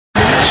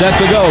Set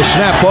to go.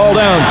 Snap, ball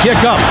down. Kick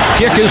up.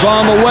 Kick is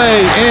on the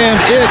way, and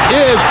it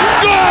is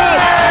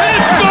good!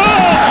 It's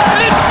good!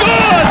 It's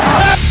good!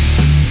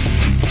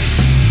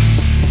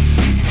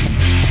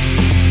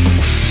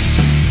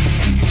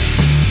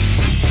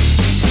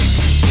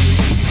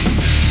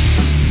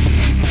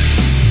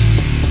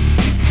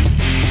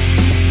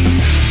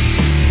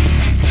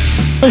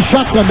 The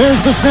shotgun, there's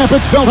the snap,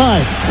 it's built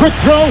high. Quick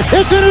throw,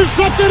 it's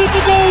intercepted at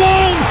the goal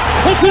line.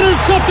 It's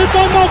intercepted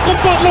by Malcolm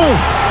Butler.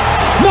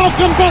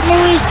 Malcolm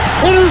Butler is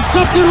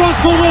intercepted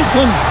Russell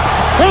Wilson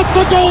at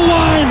the goal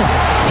line.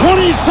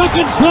 20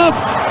 seconds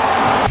left.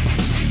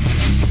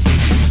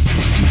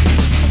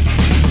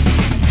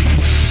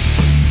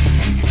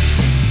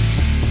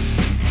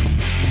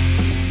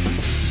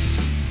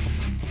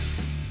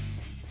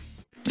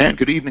 And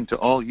good evening to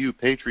all you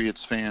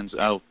Patriots fans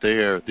out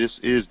there. This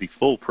is the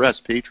Full Press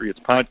Patriots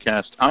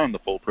podcast on the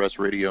Full Press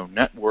Radio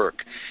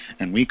Network.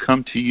 And we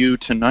come to you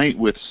tonight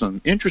with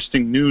some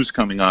interesting news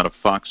coming out of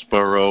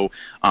Foxborough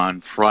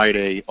on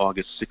Friday,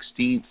 August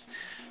 16th.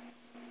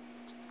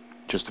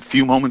 Just a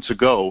few moments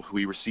ago,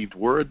 we received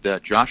word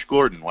that Josh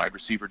Gordon, wide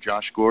receiver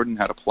Josh Gordon,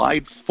 had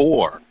applied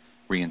for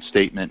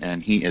reinstatement,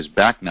 and he is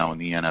back now in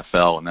the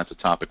NFL, and that's a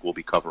topic we'll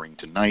be covering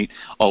tonight,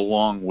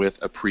 along with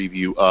a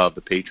preview of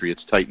the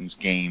Patriots-Titans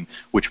game,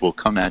 which will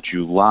come at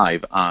you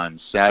live on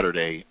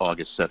Saturday,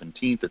 August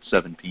 17th at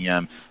 7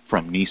 p.m.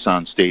 from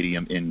Nissan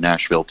Stadium in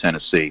Nashville,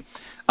 Tennessee.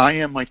 I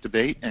am Mike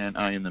DeBate, and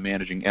I am the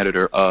managing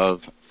editor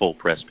of Full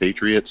Press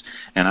Patriots,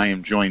 and I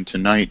am joined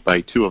tonight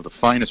by two of the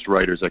finest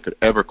writers I could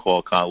ever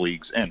call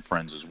colleagues and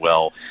friends as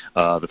well.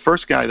 The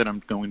first guy that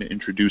I'm going to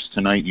introduce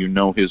tonight, you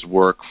know his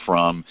work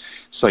from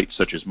sites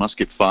such as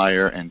Musket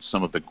Fire and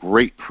some of the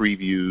great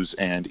previews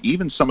and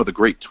even some of the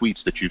great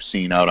tweets that you've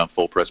seen out on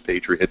Full Press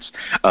Patriots.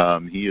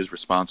 He is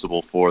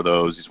responsible for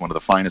those. He's one of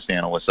the finest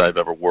analysts I've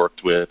ever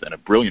worked with and a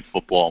brilliant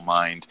football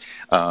mind.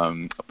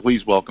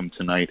 Please welcome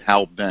tonight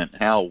Hal Bent.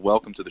 Hal,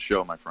 welcome to the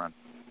show, my friend.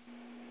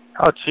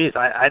 Oh, geez,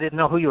 I didn't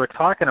know who you were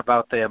talking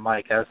about there,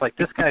 Mike. I was like,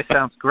 this guy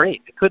sounds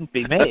great. It couldn't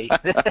be me.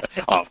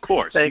 Oh, of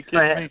course. Thanks,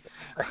 man.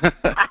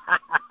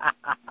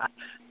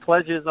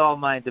 Pleasure's all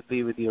mine to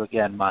be with you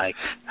again, Mike.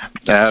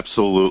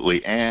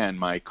 Absolutely. And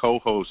my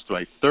co-host,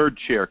 my third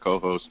chair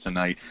co-host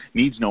tonight,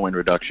 needs no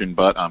introduction,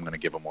 but I'm going to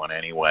give him one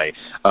anyway.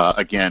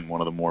 Again,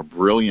 one of the more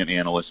brilliant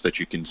analysts that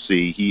you can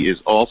see. He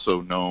is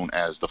also known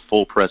as the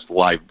Full Press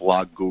Live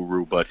blog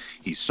guru, but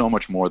he's so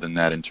much more than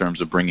that in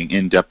terms of bringing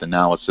in-depth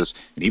analysis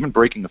and even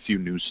breaking a few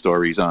news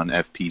stories on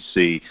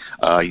FPC.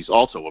 He's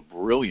also a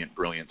brilliant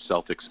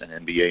Celtics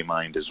and NBA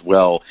mind as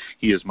well.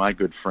 He is my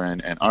good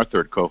friend and our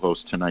third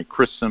co-host tonight,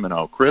 Chris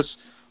Simoneau. Chris,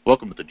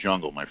 welcome to the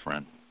jungle, my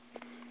friend.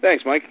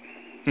 Thanks, Mike.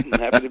 I'm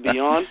happy to be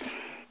on.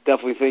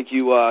 Definitely think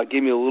you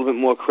gave me a little bit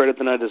more credit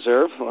than I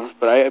deserve,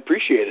 but I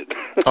appreciate it.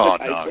 Oh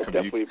no, I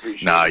definitely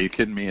appreciate it. No, you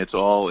kidding me? It's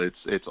all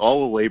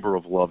a labor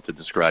of love to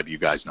describe you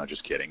guys. No,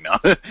 just kidding. No,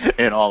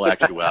 in all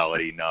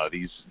actuality, no.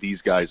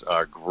 These guys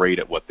are great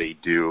at what they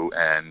do,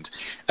 and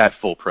at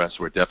Full Press,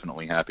 we're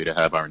definitely happy to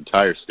have our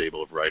entire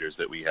stable of writers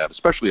that we have,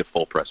 especially at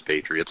Full Press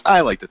Patriots.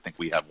 I like to think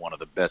we have one of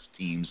the best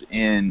teams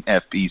in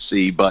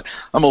FPC, but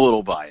I'm a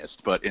little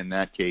biased. But in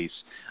that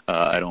case,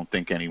 I don't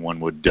think anyone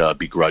would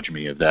begrudge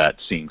me of that,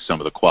 seeing some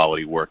of the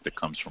quality work that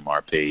comes from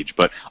our page.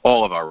 But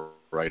all of our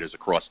writers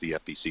across the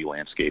FBC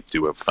landscape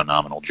do a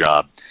phenomenal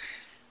job.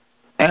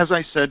 As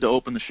I said to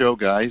open the show,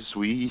 guys,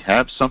 we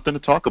have something to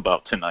talk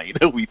about tonight.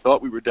 We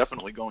thought we were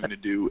definitely going to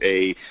do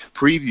a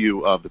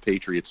preview of the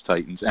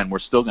Patriots-Titans, and we're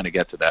still going to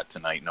get to that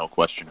tonight, no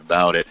question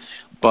about it.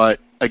 But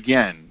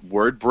again,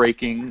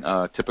 word-breaking,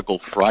 typical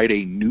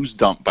Friday news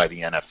dump by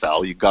the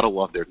NFL. You've got to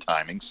love their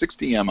timing, 6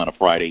 p.m. on a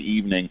Friday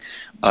evening.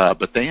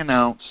 But they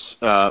announce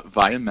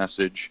via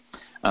message,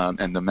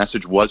 and the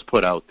message was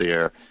put out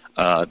there,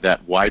 that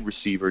wide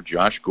receiver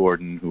Josh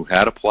Gordon, who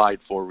had applied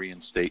for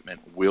reinstatement,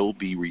 will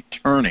be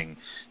returning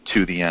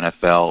to the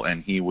NFL,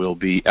 and he will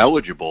be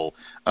eligible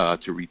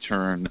to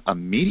return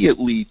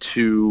immediately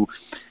to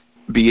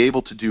be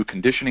able to do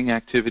conditioning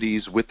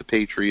activities with the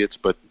Patriots,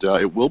 but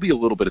it will be a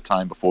little bit of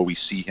time before we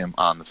see him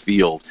on the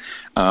field.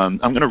 I'm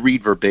going to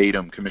read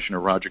verbatim Commissioner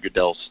Roger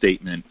Goodell's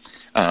statement,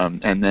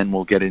 and then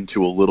we'll get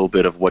into a little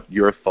bit of what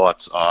your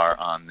thoughts are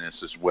on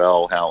this as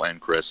well, Hal and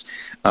Chris.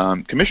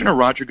 Commissioner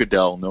Roger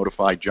Goodell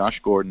notified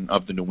Josh Gordon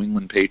of the New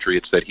England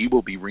Patriots that he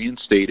will be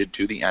reinstated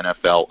to the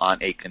NFL on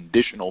a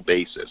conditional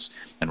basis.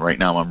 And right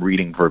now I'm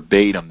reading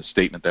verbatim the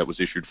statement that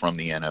was issued from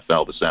the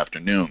NFL this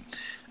afternoon.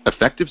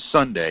 Effective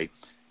Sunday,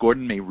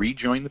 Gordon may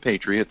rejoin the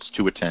Patriots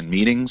to attend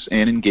meetings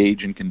and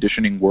engage in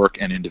conditioning work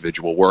and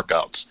individual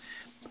workouts.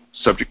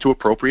 Subject to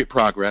appropriate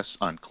progress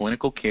on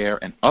clinical care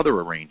and other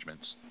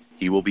arrangements,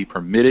 he will be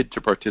permitted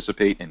to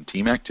participate in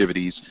team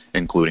activities,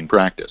 including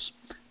practice.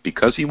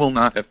 Because he will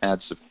not have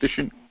had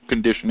sufficient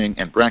conditioning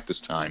and practice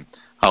time,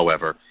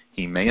 however,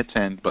 he may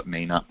attend but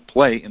may not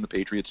play in the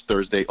Patriots'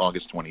 Thursday,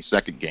 August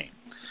 22nd game.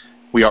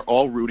 We are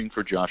all rooting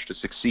for Josh to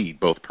succeed,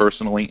 both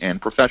personally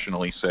and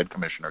professionally, said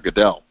Commissioner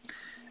Goodell.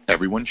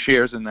 Everyone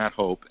shares in that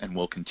hope and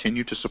will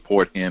continue to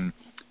support him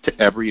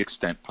to every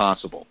extent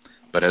possible.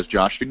 But as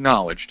Josh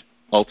acknowledged,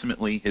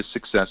 Ultimately, his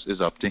success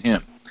is up to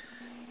him.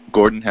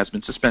 Gordon had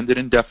been suspended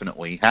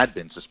indefinitely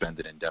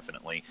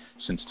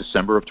since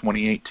December of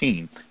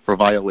 2018 for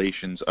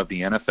violations of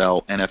the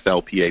NFL,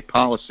 NFLPA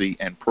policy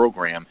and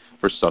program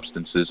for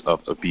substances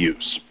of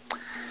abuse.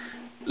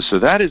 So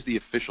that is the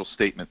official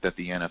statement that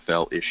the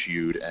NFL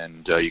issued,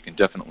 and you can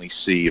definitely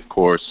see, of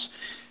course,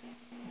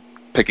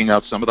 picking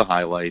out some of the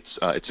highlights,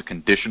 it's a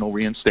conditional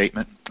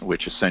reinstatement,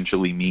 which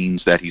essentially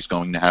means that he's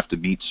going to have to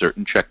meet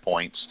certain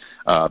checkpoints.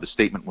 The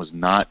statement was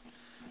not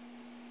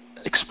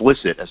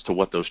explicit as to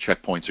what those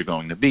checkpoints are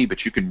going to be,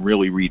 but you can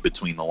really read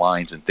between the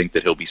lines and think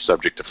that he'll be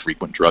subject to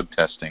frequent drug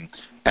testing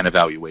and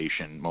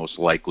evaluation, most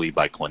likely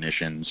by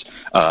clinicians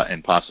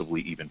and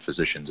possibly even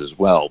physicians as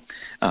well.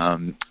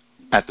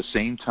 At the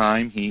same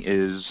time, he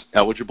is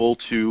eligible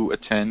to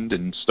attend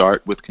and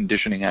start with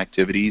conditioning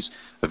activities,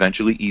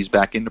 eventually ease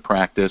back into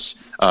practice.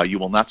 You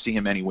will not see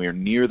him anywhere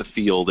near the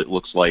field, it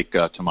looks like,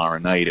 tomorrow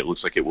night. It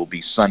looks like it will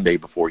be Sunday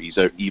before he's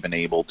even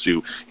able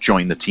to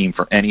join the team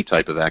for any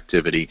type of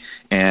activity.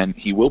 And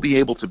he will be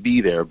able to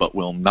be there, but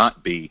will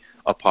not be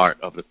a part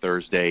of the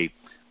Thursday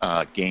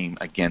game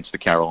against the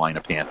Carolina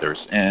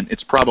Panthers. And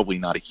it's probably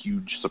not a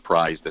huge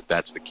surprise that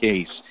that's the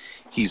case.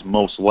 He's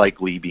most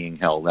likely being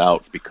held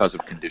out because of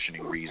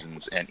conditioning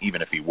reasons, and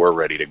even if he were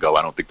ready to go,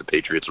 I don't think the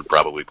Patriots would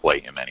probably play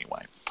him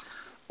anyway.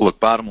 Look,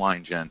 bottom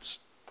line, gents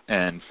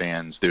and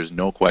fans, there's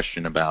no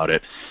question about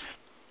it.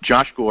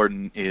 Josh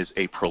Gordon is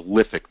a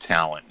prolific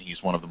talent.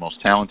 He's one of the most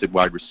talented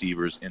wide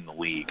receivers in the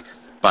league.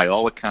 By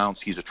all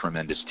accounts, he's a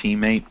tremendous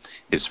teammate.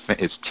 His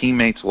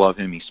teammates love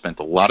him. He spent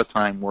a lot of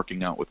time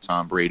working out with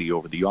Tom Brady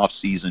over the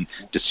offseason,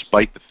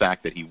 despite the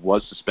fact that he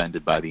was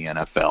suspended by the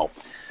NFL.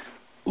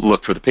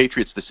 Look, for the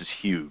Patriots, this is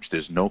huge.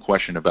 There's no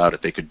question about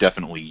it. They could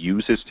definitely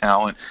use his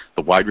talent.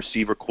 The wide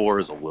receiver core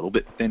is a little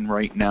bit thin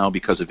right now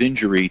because of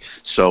injury,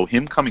 so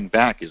him coming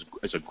back is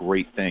a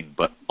great thing.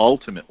 But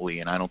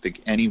ultimately, and I don't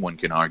think anyone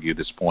can argue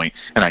this point,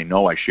 and I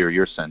know I share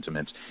your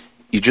sentiments,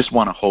 you just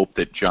want to hope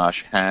that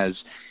Josh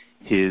has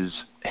his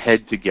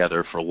head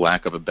together, for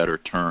lack of a better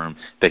term,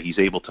 that he's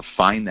able to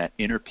find that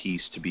inner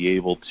peace to be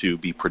able to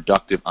be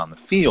productive on the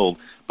field,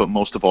 but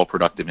most of all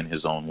productive in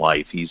his own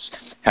life. He's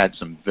had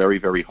some very,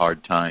 very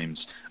hard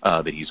times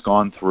that he's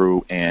gone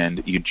through,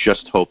 and you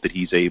just hope that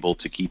he's able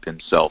to keep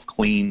himself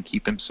clean,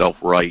 keep himself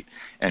right,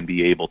 and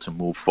be able to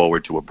move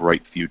forward to a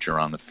bright future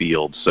on the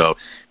field. So,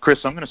 Chris,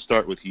 I'm going to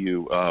start with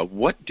you.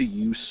 What do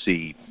you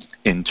see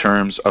in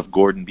terms of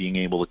Gordon being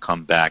able to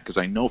come back?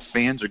 Because I know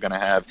fans are going to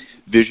have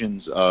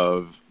visions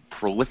of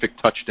prolific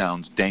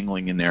touchdowns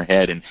dangling in their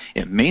head, and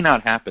it may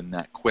not happen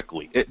that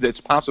quickly. It's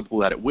possible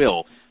that it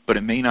will, but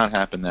it may not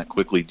happen that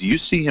quickly. Do you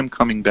see him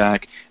coming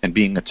back and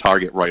being a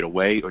target right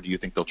away, or do you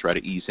think they'll try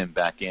to ease him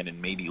back in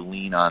and maybe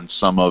lean on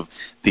some of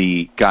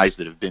the guys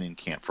that have been in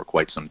camp for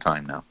quite some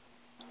time now?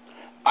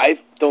 I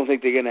don't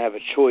think they're going to have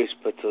a choice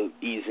but to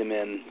ease him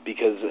in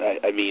because,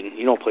 I mean,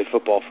 you don't play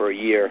football for a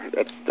year.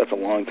 That's a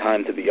long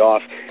time to be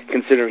off,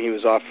 considering he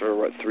was off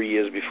for, 3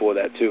 years before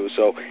that, too.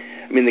 So,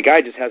 I mean, the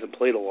guy just hasn't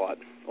played a lot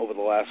over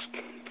the last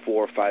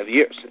 4 or 5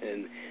 years.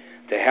 And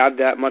to have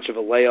that much of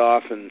a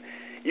layoff, and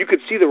you could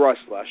see the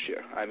rust last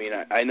year. I mean,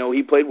 I know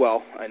he played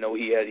well. I know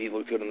he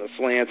looked good in the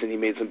slants, and he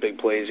made some big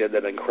plays. He had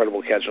that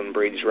incredible catch on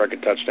Brady's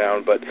record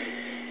touchdown, but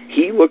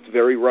he looked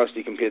very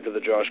rusty compared to the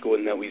Josh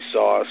Gordon that we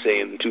saw,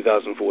 say, in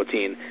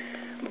 2014.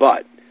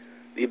 But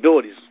the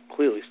ability is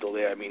clearly still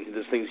there. I mean,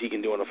 there's things he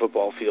can do on a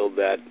football field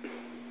that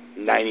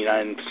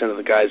 99% of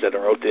the guys that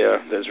are out there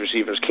as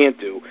receivers can't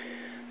do.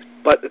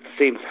 But at the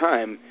same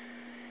time,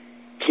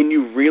 can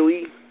you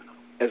really,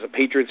 as a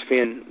Patriots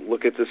fan,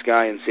 look at this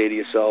guy and say to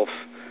yourself,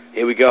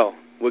 here we go,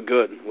 we're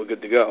good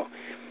to go?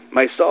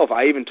 Myself,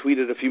 I even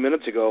tweeted a few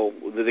minutes ago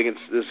that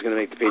this is going to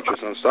make the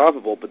Patriots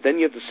unstoppable, but then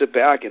you have to sit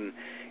back and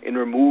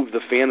remove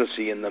the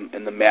fantasy and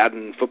the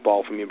Madden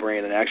football from your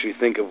brain and actually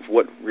think of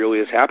what really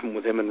has happened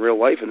with him in real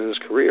life and in his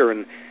career.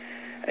 And,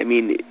 I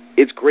mean,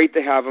 it's great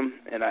to have him,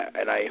 and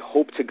I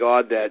hope to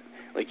God that,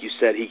 like you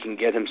said, he can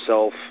get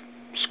himself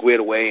squared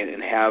away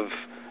and have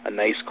a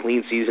nice,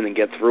 clean season and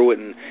get through it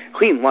and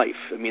clean life.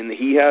 I mean,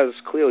 he has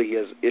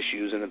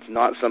issues, and it's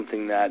not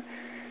something that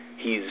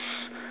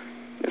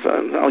it's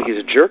not like he's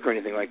a jerk or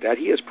anything like that.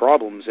 He has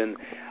problems, and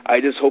I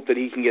just hope that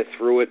he can get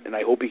through it, and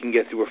I hope he can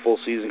get through a full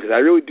season, because I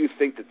really do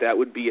think that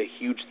would be a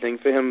huge thing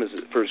for him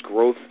for his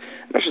growth,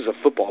 not just as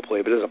a football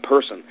player, but as a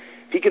person.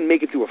 If he can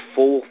make it through a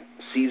full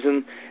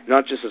season,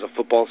 not just as a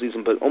football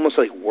season, but almost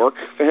like work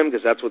for him,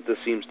 because that's what this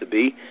seems to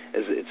be.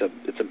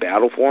 It's a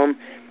battle for him.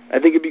 I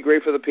think it'd be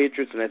great for the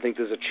Patriots, and I think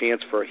there's a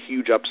chance for a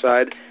huge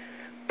upside.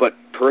 But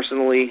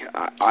personally,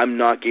 I'm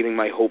not getting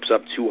my hopes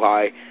up too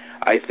high.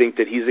 I think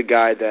that he's a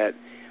guy that,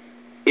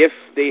 if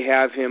they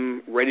have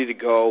him ready to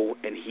go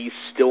and he's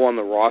still on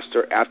the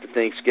roster after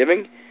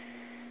Thanksgiving,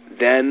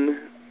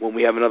 then when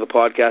we have another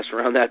podcast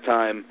around that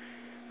time,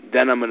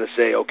 then I'm going to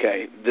say,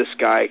 okay, this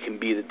guy can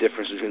be the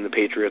difference between the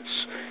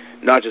Patriots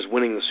not just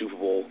winning the Super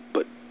Bowl,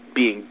 but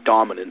being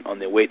dominant on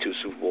their way to a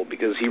Super Bowl,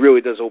 because he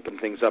really does open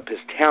things up. His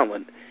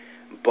talent,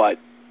 but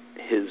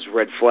his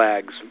red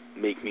flags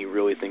make me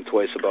really think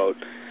twice about,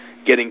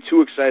 getting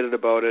too excited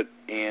about it.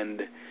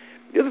 And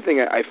the other thing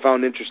I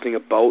found interesting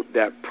about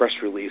that press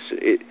release,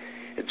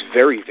 it's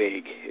very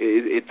vague.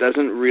 It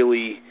doesn't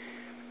really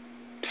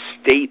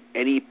state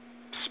any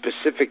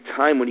specific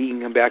time when he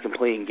can come back and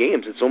play in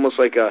games. It's almost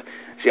like as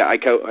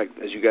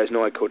you guys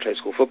know, I coach high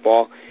school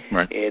football,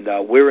 right. And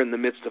we're in the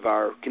midst of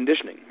our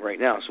conditioning right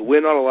now. So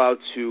we're not allowed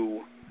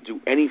to do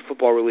any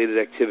football-related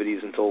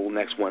activities until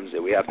next Wednesday.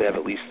 We have to have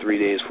at least 4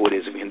 days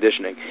of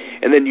conditioning,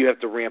 and then you have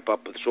to ramp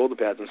up with shoulder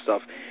pads and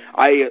stuff.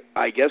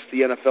 I guess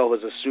the NFL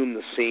has assumed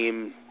the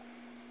same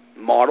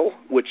model,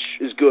 which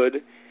is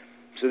good.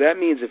 So that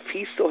means if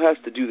he still has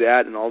to do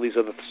that and all these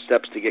other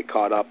steps to get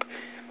caught up,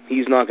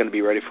 he's not going to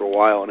be ready for a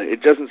while. And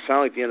it doesn't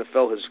sound like the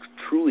NFL has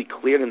truly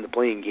cleared him to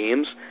playing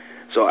games.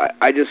 So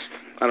I don't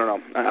know.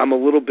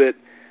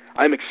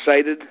 I'm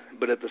excited,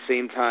 but at the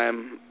same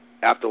time,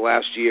 after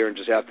last year and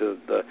just after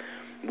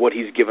what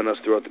he's given us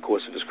throughout the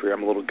course of his career,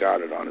 I'm a little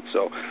guarded on it.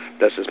 So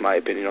that's just my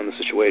opinion on the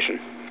situation.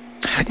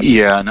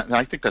 Yeah, and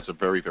I think that's a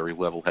very, very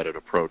level-headed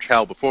approach.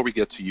 Hal, before we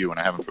get to you, and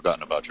I haven't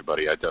forgotten about you,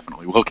 buddy, I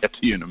definitely will get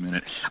to you in a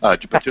minute, but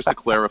just to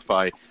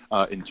clarify,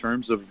 in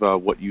terms of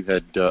what you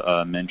had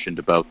mentioned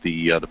about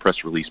the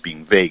press release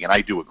being vague, and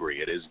I do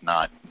agree, it is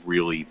not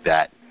really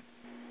that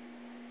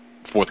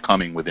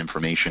forthcoming with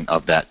information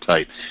of that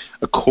type.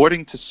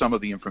 According to some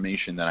of the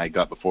information that I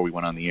got before we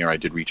went on the air, I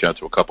did reach out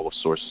to a couple of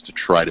sources to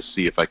try to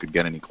see if I could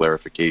get any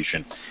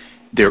clarification.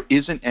 There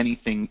isn't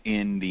anything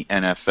in the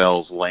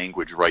NFL's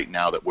language right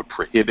now that would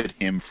prohibit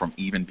him from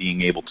even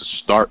being able to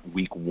start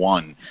Week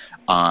 1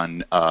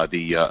 on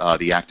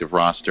the active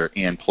roster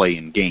and play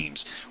in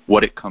games.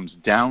 What it comes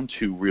down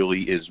to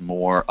really is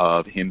more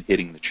of him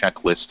hitting the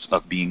checklists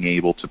of being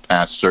able to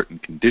pass certain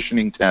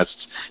conditioning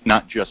tests,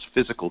 not just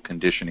physical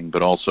conditioning,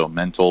 but also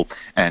mental.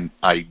 And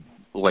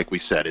like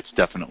we said, it's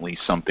definitely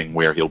something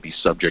where he'll be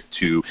subject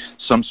to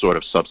some sort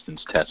of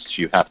substance tests.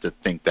 You have to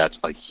think that's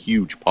a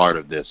huge part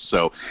of this.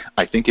 So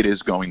I think it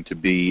is going to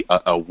be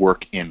a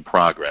work in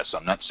progress.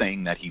 I'm not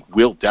saying that he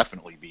will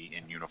definitely be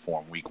in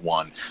uniform Week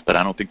 1, but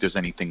I don't think there's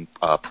anything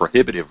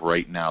prohibitive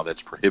right now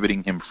that's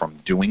prohibiting him from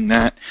doing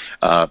that.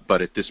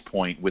 But at this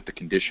point, with the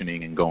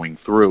conditioning and going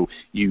through,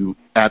 you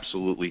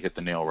absolutely hit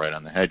the nail right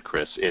on the head,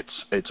 Chris.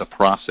 It's a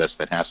process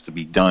that has to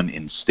be done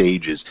in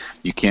stages.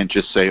 You can't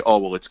just say, oh,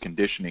 well, it's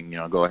conditioning,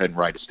 go ahead and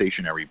ride a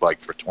stationary bike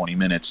for 20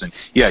 minutes and,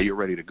 yeah, you're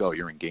ready to go.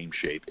 You're in game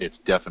shape. It's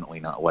definitely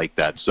not like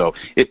that. So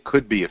it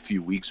could be a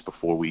few weeks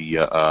before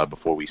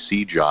we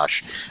see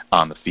Josh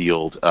on the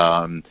field.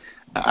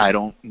 I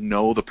don't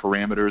know the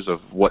parameters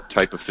of what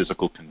type of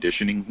physical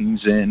conditioning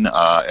he's in.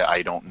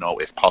 I don't know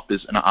if PUP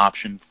is an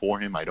option for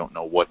him. I don't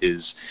know what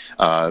his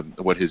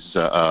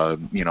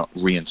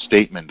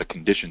reinstatement, the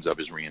conditions of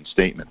his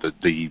reinstatement.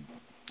 The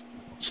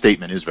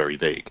statement is very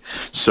vague.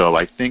 So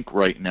I think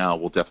right now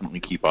we'll definitely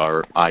keep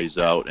our eyes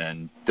out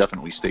and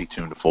definitely stay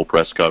tuned to full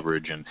press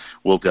coverage, and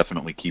we'll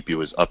definitely keep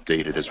you as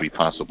updated as we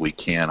possibly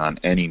can on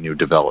any new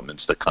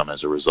developments that come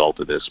as a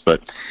result of this.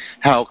 But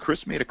Hal,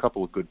 Chris made a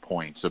couple of good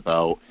points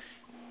about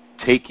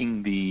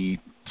taking the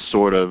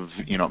sort of,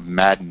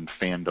 Madden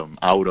fandom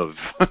out of,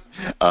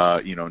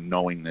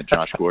 knowing that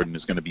Josh Gordon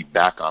is going to be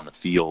back on the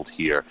field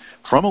here.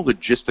 From a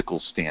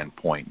logistical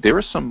standpoint, there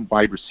are some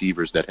wide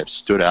receivers that have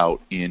stood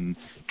out in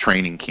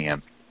training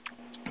camp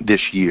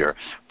this year.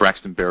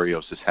 Braxton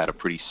Berrios has had a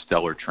pretty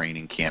stellar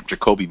training camp.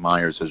 Jacoby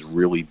Myers has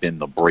really been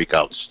the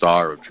breakout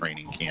star of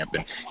training camp,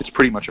 and it's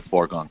pretty much a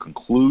foregone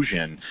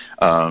conclusion,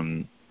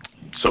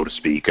 so to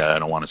speak. I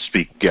don't want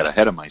to get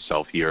ahead of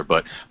myself here,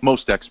 but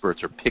most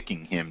experts are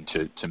picking him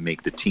to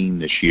make the team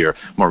this year.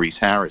 Maurice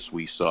Harris,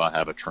 we saw,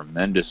 have a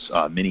tremendous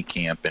mini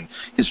camp, and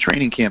his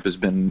training camp has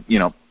been,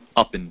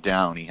 up and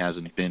down. He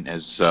hasn't been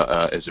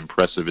as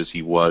impressive as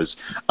he was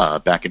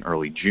back in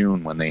early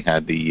June when they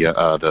had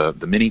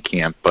the mini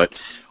camp. But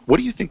what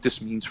do you think this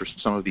means for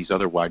some of these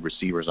other wide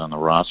receivers on the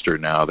roster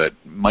now that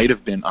might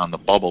have been on the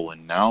bubble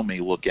and now may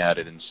look at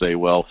it and say,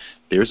 well,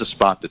 there's a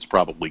spot that's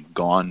probably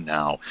gone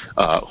now?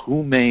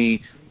 Who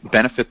may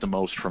benefit the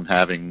most from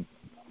having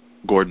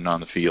Gordon on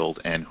the field,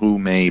 and who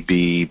may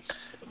be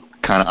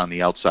kind of on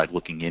the outside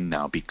looking in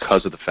now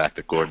because of the fact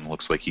that Gordon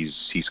looks like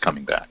he's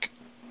coming back?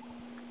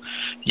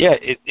 Yeah,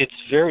 it's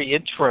very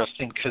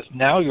interesting because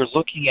now you're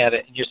looking at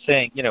it and you're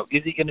saying,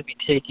 is he going to be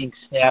taking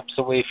snaps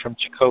away from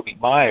Jacoby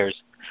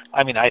Myers?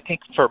 I mean, I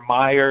think for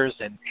Myers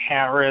and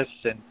Harris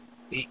and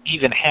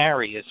even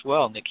Harry as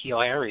well,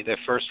 N'Keal Harry, their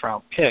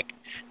first-round pick,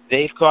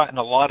 they've gotten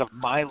a lot of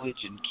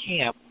mileage in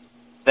camp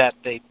that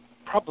they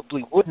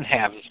probably wouldn't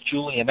have if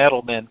Julian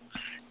Edelman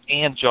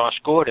and Josh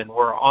Gordon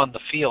were on the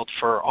field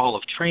for all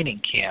of training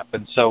camp.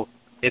 And so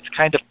it's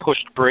kind of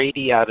pushed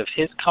Brady out of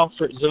his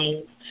comfort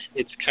zone.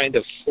 It's kind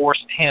of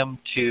forced him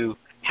to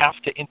have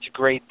to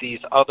integrate these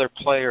other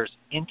players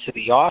into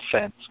the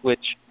offense,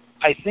 which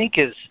I think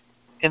is,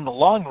 in the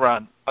long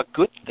run, a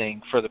good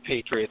thing for the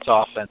Patriots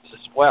offense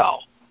as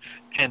well.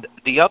 And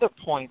the other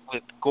point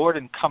with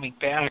Gordon coming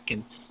back,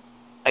 and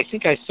I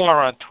think I saw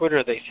on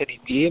Twitter they said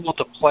he'd be able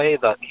to play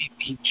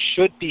he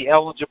should be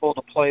eligible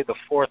to play the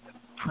fourth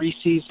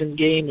preseason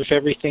game if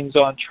everything's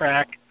on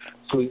track.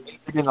 so he needs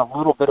to get a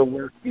little bit of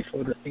work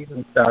before the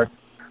season starts.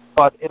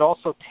 But it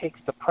also takes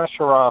the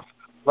pressure off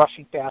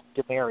rushing back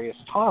Demaryius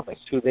Thomas,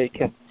 who they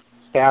can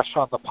stash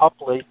on the pup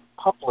list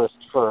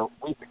for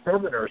week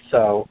 7 or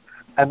so.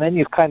 And then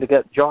you've kind of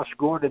got Josh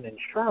Gordon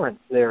insurance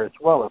there as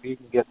well. If you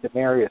can get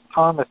Demaryius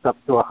Thomas up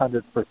to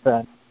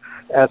 100%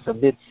 as a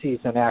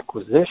mid-season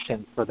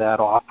acquisition for that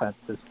offense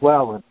as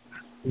well, and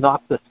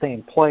not the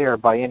same player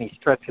by any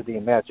stretch of the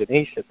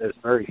imagination. There's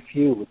very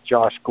few with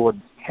Josh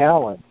Gordon's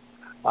talent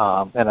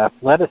and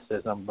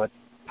athleticism, but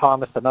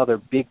Thomas, another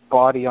big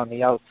body on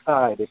the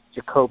outside. If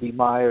Jakobi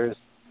Meyers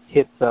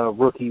hits a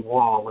rookie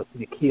wall, if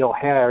N'Keal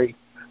Harry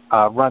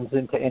runs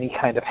into any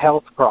kind of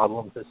health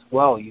problems as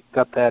well, you've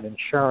got that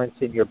insurance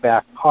in your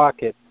back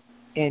pocket,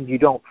 and you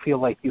don't feel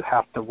like you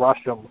have to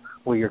rush them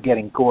where you're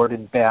getting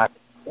Gordon back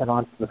and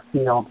onto the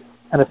field,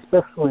 and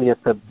especially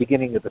at the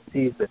beginning of the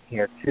season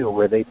here, too,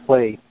 where they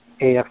play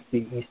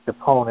AFC East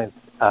opponents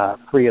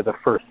 3 of the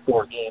first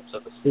 4 games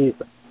of the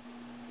season.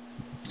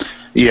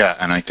 Yeah,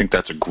 and I think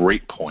that's a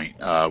great point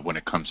when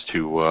it comes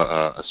to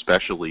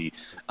especially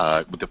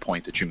with the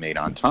point that you made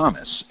on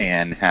Thomas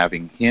and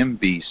having him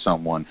be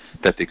someone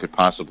that they could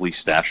possibly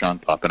stash on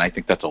PUP, and I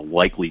think that's a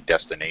likely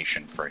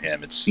destination for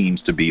him. It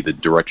seems to be the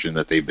direction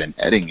that they've been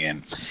heading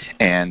in,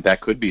 and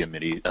that could be a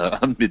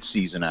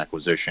mid-season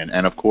acquisition.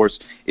 And, of course,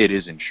 it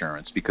is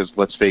insurance because,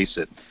 let's face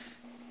it,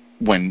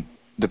 when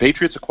the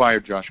Patriots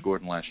acquired Josh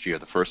Gordon last year,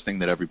 the first thing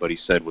that everybody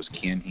said was,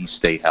 can he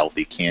stay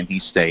healthy? Can he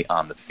stay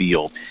on the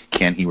field?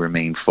 Can he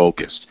remain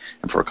focused?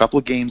 And for a couple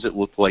of games, it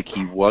looked like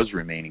he was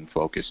remaining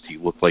focused. He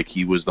looked like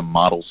he was the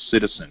model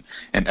citizen,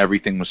 and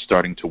everything was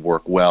starting to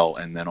work well.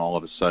 And then all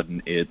of a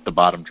sudden, the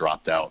bottom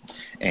dropped out.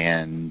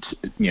 And,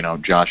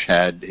 Josh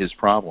had his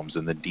problems,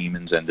 and the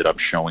demons ended up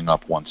showing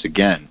up once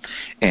again.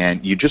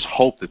 And you just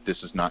hope that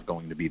this is not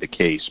going to be the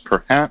case.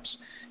 Perhaps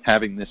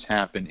having this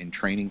happen in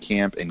training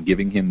camp and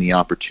giving him the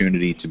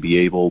opportunity to be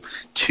able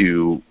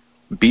to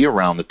be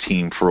around the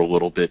team for a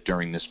little bit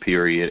during this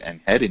period and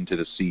head into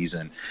the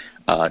season,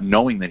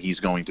 knowing that he's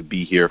going to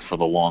be here for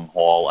the long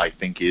haul, I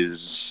think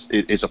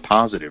is a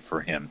positive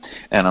for him.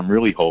 And I'm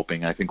really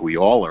hoping, I think we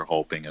all are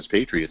hoping as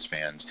Patriots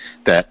fans,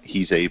 that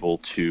he's able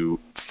to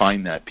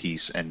find that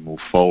peace and move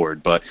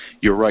forward. But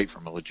you're right,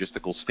 from a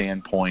logistical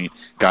standpoint,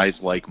 guys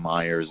like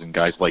Myers and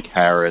guys like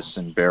Harris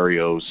and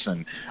Berrios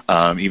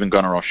and even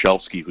Gunnar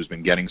Olszewski, who's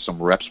been getting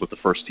some reps with the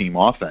first-team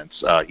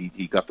offense,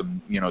 he got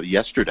them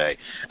yesterday,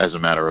 as a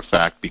matter of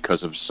fact,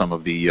 because of some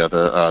of the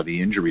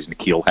injuries.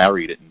 N'Keal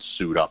Harry didn't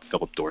suit up.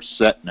 Philip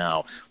Dorsett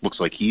now looks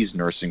like he's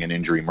nursing an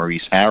injury.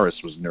 Maurice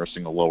Harris was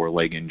nursing a lower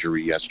leg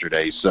injury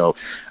yesterday. So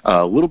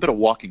a little bit of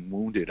walking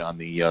wounded on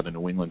the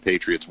New England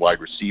Patriots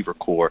wide receiver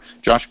core.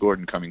 Josh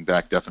Gordon coming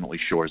back definitely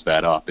shores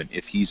that up. And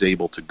if he's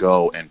able to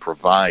go and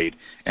provide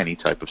any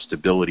type of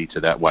stability to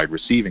that wide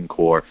receiving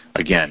core,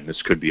 again,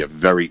 this could be a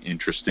very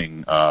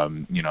interesting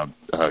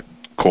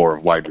core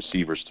of wide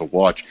receivers to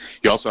watch.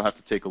 You also have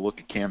to take a look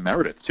at Cam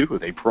Meredith too, who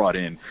they brought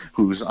in,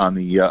 who's on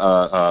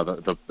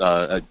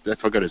I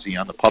forgot, is he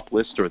on the PUP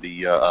list or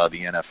the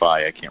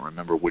NFI? I can't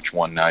remember which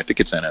one now. I think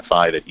it's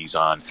NFI that he's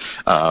on,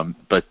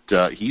 but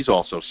he's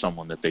also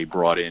someone that they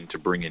brought in to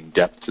bring in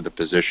depth to the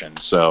position.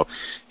 So,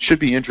 should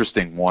be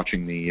interesting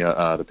watching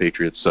the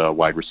Patriots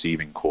wide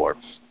receiving core.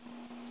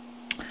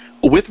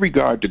 With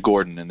regard to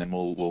Gordon, and then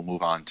we'll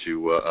move on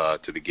to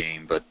the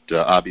game, but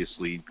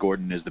obviously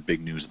Gordon is the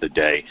big news of the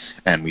day,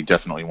 and we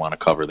definitely want to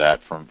cover that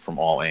from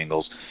all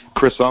angles.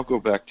 Chris, I'll go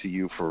back to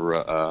you for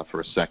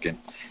a second.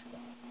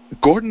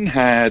 Gordon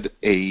had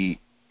a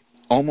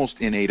almost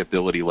innate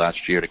ability last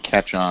year to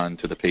catch on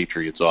to the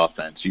Patriots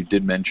offense. You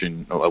did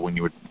mention when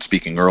you were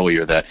speaking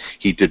earlier that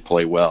he did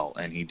play well,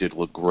 and he did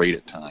look great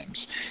at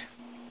times.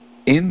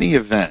 In the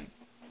event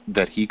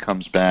that he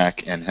comes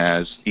back and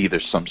has either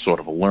some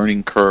sort of a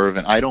learning curve,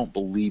 and I don't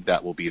believe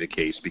that will be the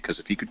case, because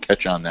if he could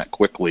catch on that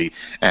quickly,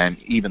 and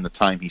even the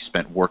time he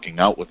spent working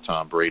out with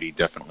Tom Brady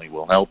definitely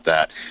will help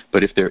that.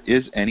 But if there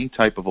is any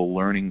type of a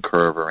learning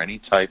curve or any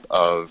type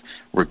of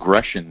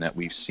regression that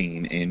we've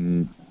seen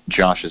in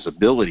Josh's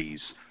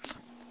abilities,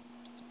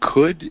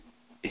 could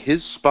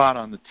his spot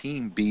on the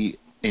team be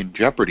in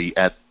jeopardy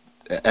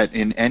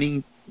in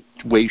any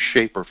way,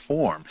 shape, or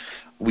form?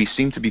 We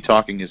seem to be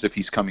talking as if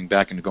he's coming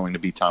back and going to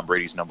be Tom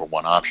Brady's number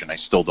one option. I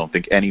still don't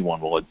think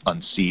anyone will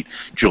unseat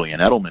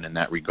Julian Edelman in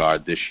that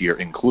regard this year,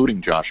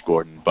 including Josh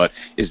Gordon. But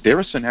is there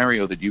a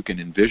scenario that you can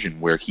envision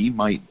where he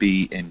might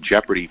be in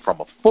jeopardy from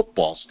a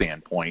football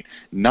standpoint,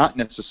 not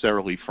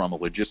necessarily from a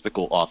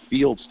logistical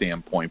off-field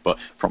standpoint, but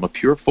from a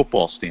pure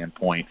football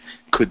standpoint?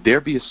 Could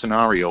there be a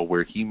scenario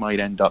where he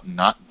might end up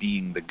not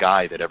being the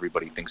guy that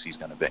everybody thinks he's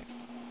going to be?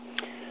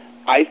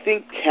 I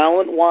think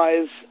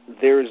talent-wise,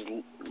 there's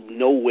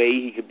no way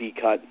he could be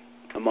cut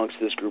amongst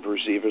this group of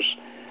receivers.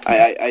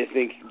 I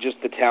think just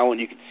the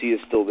talent you can see is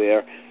still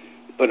there.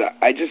 But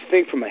I just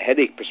think from a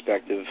headache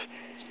perspective,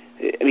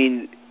 I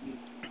mean,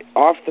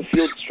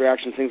 off-the-field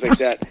distractions, things like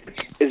that,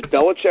 is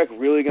Belichick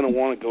really going to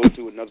want to go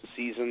through another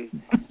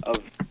season of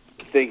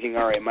thinking,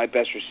 all right, my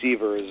best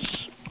receiver is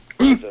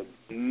a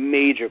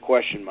major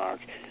question mark?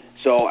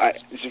 So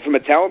from a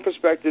talent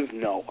perspective,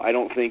 no. I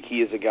don't think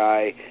he is a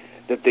guy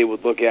that they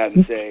would look at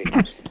and say,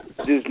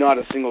 there's not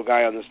a single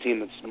guy on this team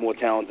that's more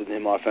talented than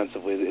him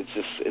offensively.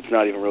 It's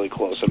not even really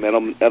close. I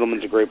mean,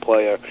 Edelman's a great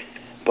player,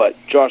 but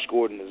Josh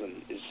Gordon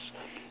is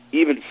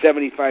even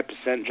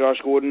 75%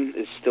 Josh Gordon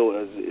is still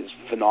is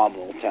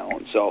phenomenal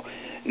talent. So,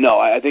 no,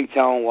 I think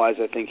talent-wise,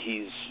 I think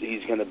he's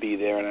going to be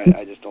there, and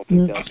I just don't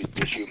think that'll be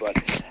the issue. But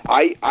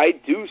I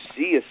do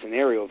see a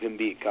scenario of him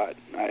being cut.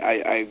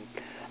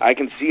 I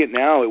can see it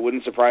now. It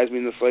wouldn't surprise me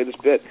in the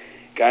slightest bit.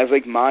 Guys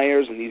like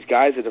Myers and these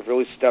guys that have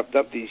really stepped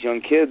up, these young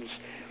kids,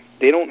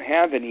 they don't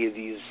have any of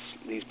these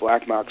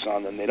black marks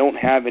on them. They don't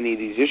have any of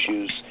these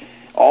issues.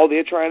 All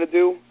they're trying to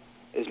do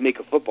is make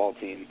a football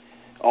team.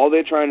 All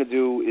they're trying to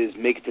do is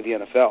make it to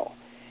the NFL.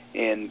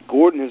 And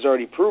Gordon has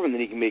already proven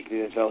that he can make it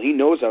to the NFL. He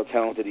knows how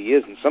talented he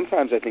is, and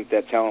sometimes I think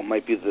that talent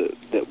might be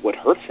what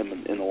hurts him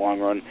in the long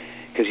run,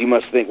 because he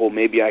must think, well,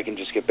 maybe I can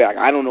just get back.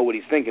 I don't know what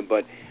he's thinking,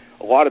 but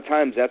a lot of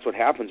times that's what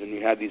happens when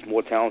you have these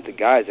more talented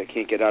guys that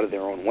can't get out of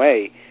their own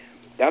way.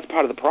 That's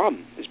part of the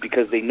problem, is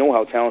because they know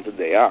how talented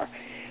they are.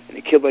 And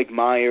a kid like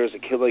Myers, a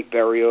kid like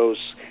Berrios,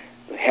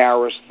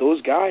 Harris,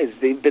 those guys,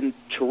 they've been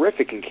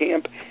terrific in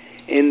camp,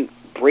 and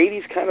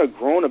Brady's kind of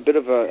grown a bit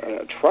of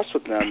a trust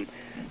with them.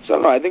 So I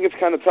don't know, I think it's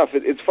kind of tough.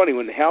 It's funny,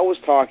 when Hal was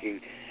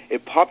talking,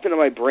 it popped into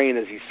my brain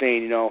as he's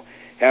saying,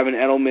 having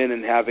Edelman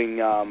and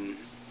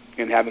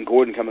having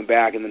Gordon coming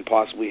back, and then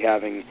possibly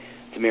having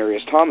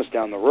Demaryius Thomas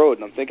down the road.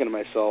 And I'm thinking to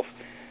myself,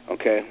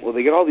 okay, well,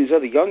 they get all these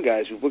other young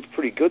guys who've looked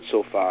pretty good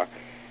so far.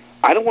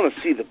 I don't want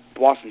to see the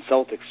Boston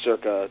Celtics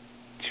circa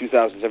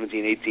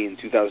 2017-18,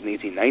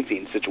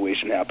 2018-19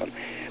 situation happen,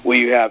 where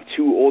you have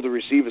two older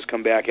receivers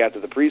come back after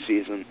the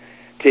preseason,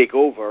 take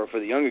over for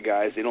the younger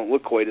guys. They don't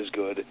look quite as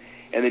good,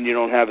 and then you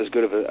don't have as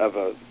good of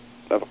a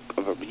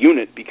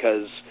unit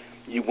because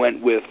you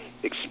went with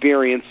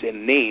experience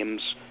and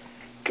names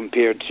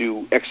compared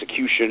to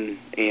execution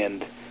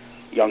and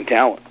young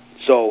talent.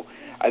 So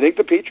I think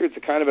the Patriots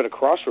are kind of at a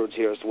crossroads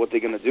here as to what they're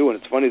going to do, and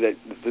it's funny that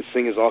this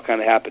thing has all kind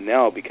of happened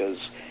now because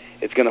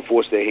it's going to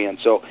force their hand.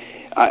 So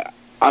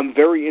I'm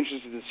very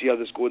interested to see how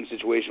this Gordon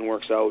situation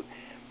works out,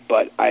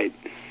 but I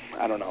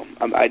don't know.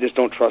 I just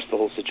don't trust the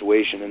whole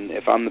situation, and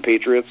if I'm the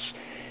Patriots,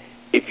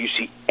 if you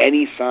see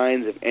any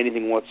signs of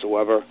anything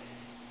whatsoever,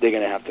 they're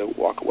going to have to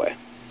walk away.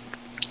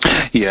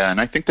 Yeah,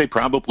 and I think they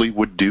probably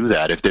would do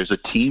that. If there's a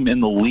team in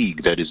the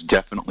league that is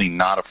definitely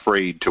not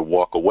afraid to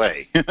walk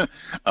away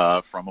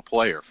from a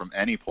player, from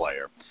any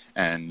player,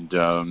 and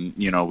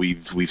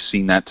we've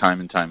seen that time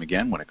and time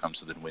again when it comes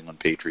to the New England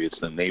Patriots,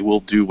 then they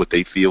will do what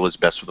they feel is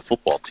best for the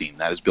football team.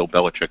 That is Bill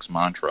Belichick's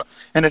mantra,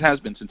 and it has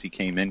been since he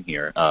came in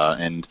here,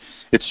 and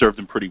it served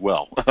him pretty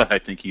well. I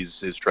think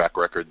his track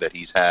record that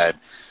he's had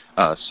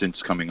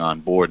since coming on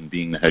board and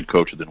being the head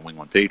coach of the New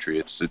England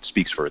Patriots, it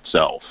speaks for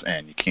itself,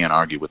 and you can't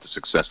argue with the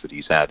success that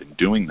he's had in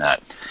doing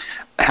that.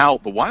 Hal,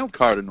 the wild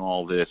card in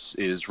all this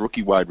is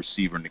rookie wide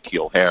receiver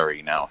N'Keal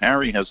Harry. Now,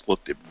 Harry has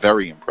looked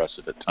very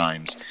impressive at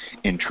times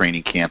in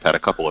training camp, had a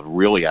couple of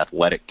really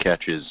athletic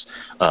catches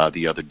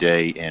the other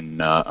day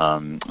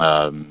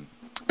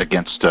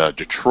against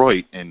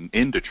Detroit,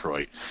 in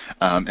Detroit,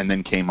 and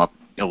then came up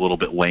a little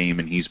bit lame,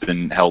 and he's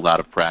been held out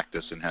of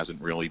practice and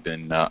hasn't really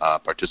been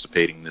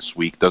participating this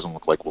week. Doesn't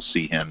look like we'll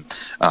see him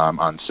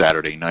on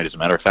Saturday night. As a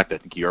matter of fact, I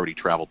think he already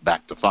traveled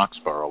back to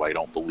Foxborough. I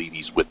don't believe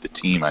he's with the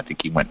team. I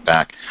think he went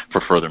back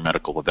for further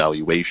medical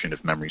evaluation,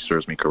 if memory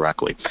serves me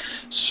correctly.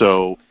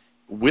 So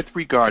with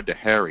regard to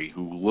Harry,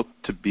 who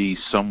looked to be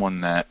someone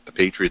that the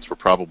Patriots were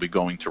probably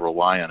going to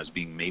rely on as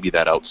being maybe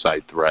that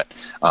outside threat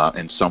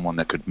and someone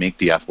that could make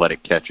the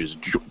athletic catches,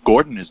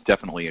 Gordon is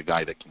definitely a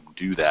guy that can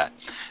do that.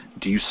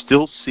 Do you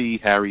still see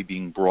Harry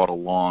being brought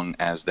along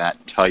as that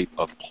type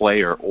of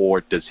player,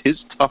 or does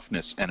his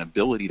toughness and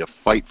ability to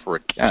fight for a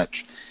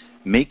catch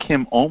make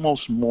him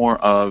almost more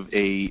of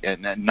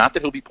not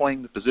that he'll be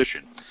playing the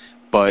position,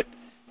 but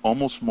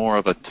almost more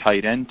of a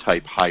tight end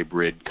type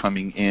hybrid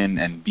coming in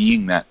and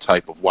being that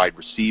type of wide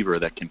receiver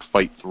that can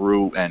fight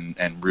through and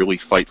really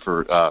fight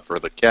for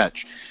the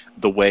catch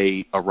the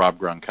way a Rob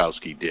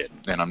Gronkowski did.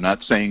 And I'm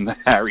not saying that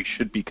Harry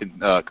should be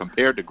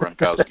compared to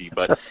Gronkowski,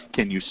 but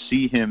can you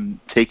see him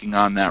taking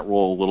on that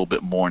role a little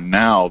bit more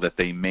now that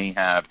they may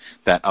have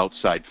that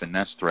outside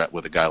finesse threat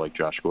with a guy like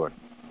Josh Gordon?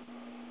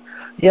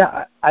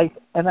 Yeah, I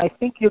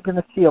think you're going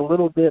to see a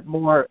little bit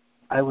more.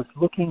 I was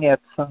looking at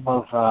some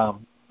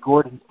of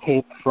Gordon's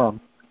tape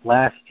from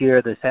last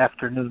year this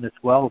afternoon as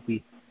well,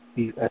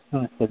 as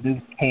soon as the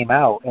news came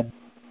out. And,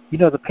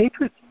 the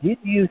Patriots did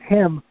use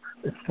him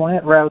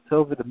slant routes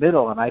over the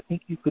middle, and I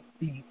think you could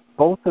see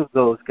both of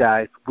those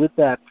guys with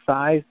that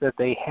size that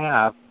they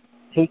have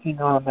taking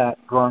on that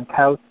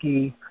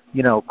Gronkowski,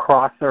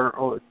 crosser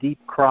or deep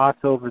cross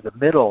over the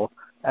middle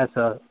as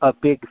a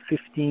big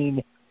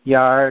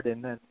 15-yard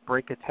and then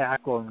break a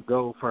tackle and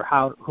go for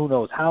who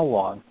knows how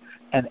long.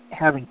 And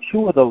having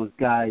two of those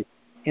guys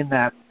in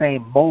that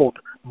same mold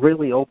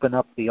really open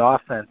up the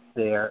offense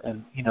there.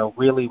 And,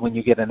 really when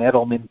you get an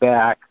Edelman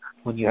back,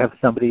 when you have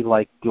somebody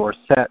like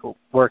Dorsett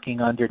working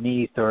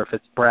underneath, or if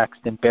it's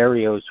Braxton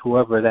Berrios,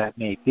 whoever that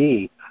may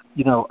be,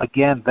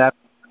 again, that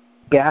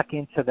back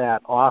into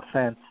that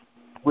offense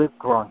with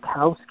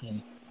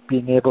Gronkowski,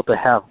 being able to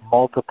have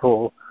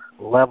multiple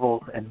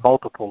levels and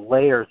multiple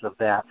layers of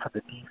that for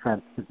the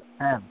defense to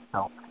defend.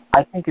 So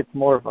I think it's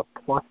more of a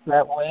plus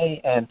that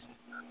way. And,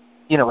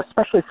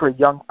 especially for a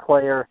young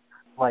player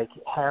like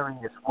Harry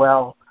as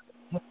well,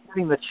 just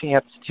getting the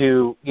chance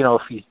to,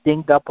 if he's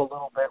dinged up a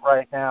little bit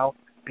right now,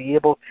 be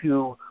able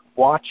to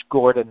watch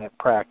Gordon at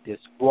practice,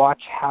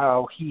 watch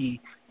how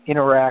he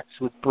interacts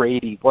with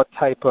Brady, what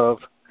type of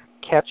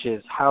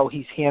catches, how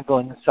he's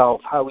handling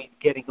himself, how he's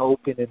getting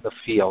open in the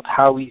field,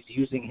 how he's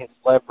using his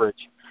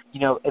leverage.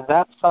 And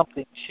that's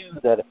something, too,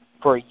 that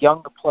for a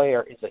young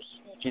player is a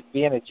huge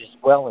advantage as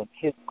well in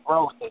his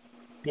growth, and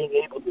being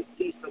able to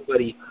see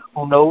somebody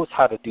who knows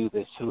how to do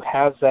this, who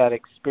has that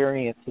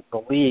experience in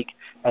the league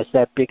as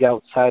that big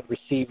outside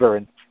receiver,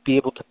 and be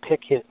able to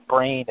pick his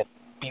brain and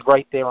be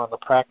right there on the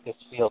practice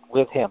field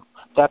with him.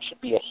 That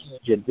should be a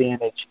huge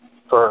advantage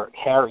for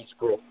Harry's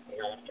growth in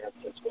the offense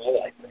as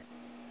well, I think.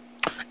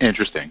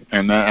 Interesting,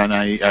 and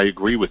I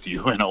agree with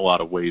you in a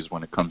lot of ways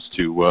when it comes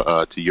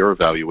to your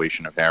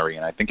evaluation of Harry,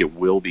 and I think it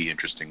will be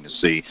interesting to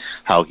see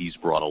how he's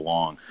brought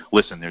along.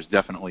 Listen, there's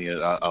definitely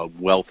a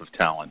wealth of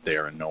talent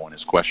there, and no one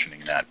is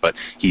questioning that, but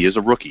he is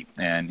a rookie,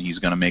 and he's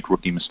going to make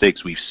rookie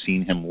mistakes. We've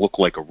seen him look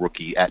like a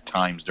rookie at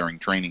times during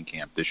training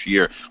camp this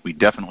year. We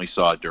definitely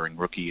saw it during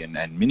rookie and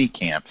mini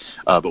camp,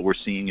 but we're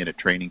seeing it at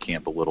training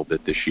camp a little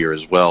bit this year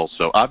as well.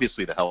 So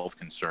obviously the health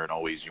concern,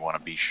 always you want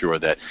to be sure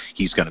that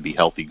he's going to be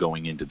healthy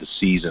going into the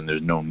season.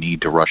 There's no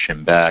need to rush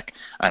him back.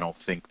 I don't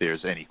think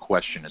there's any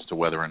question as to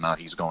whether or not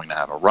he's going to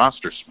have a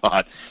roster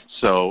spot.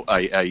 So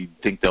I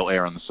think they'll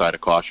err on the side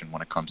of caution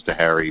when it comes to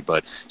Harry.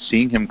 But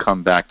seeing him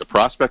come back, the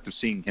prospect of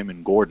seeing him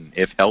and Gordon,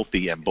 if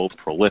healthy and both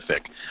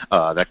prolific,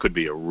 that could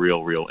be a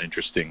real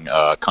interesting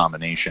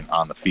combination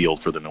on the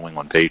field for the New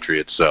England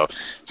Patriots. So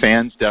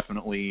fans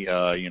definitely,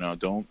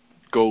 don't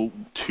go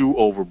too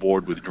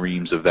overboard with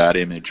dreams of that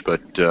image, but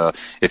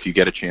if you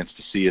get a chance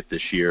to see it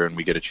this year, and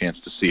we get a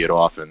chance to see it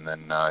often,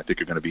 then I think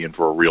you're going to be in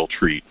for a real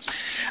treat.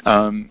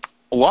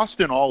 Lost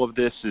in all of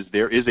this is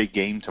there is a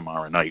game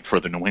tomorrow night for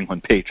the New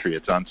England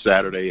Patriots. On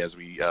Saturday, as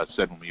we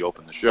said when we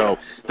opened the show,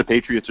 the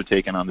Patriots are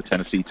taking on the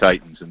Tennessee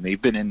Titans, and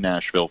they've been in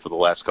Nashville for the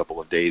last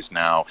couple of days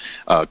now,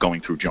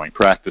 going through joint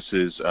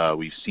practices.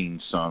 We've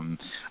seen some,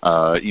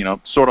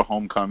 sort of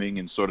homecoming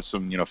and sort of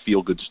some,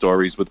 feel-good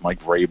stories with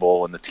Mike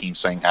Vrabel and the team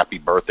saying happy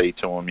birthday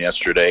to him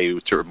yesterday.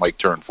 Mike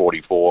turned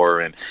 44,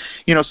 and,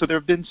 so there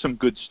have been some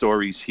good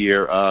stories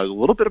here. A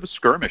little bit of a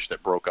skirmish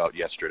that broke out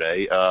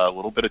yesterday, a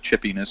little bit of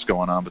chippiness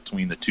going on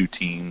between the two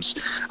teams.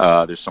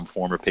 There's some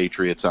former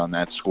Patriots on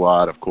that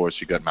squad. Of course,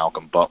 you got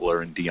Malcolm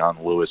Butler and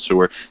Dion Lewis,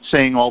 who are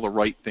saying all the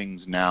right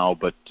things now,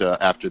 but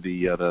after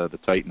the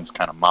Titans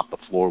kind of mopped the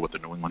floor with the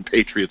New England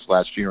Patriots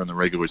last year in the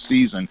regular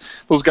season,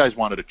 those guys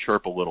wanted to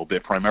chirp a little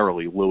bit.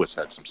 Primarily, Lewis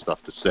had some stuff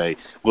to say,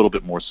 a little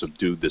bit more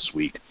subdued this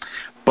week.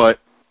 But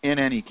in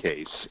any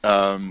case,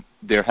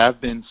 there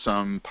have been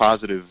some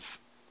positive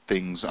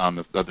things on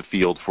the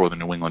field for the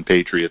New England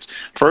Patriots.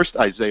 First,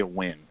 Isaiah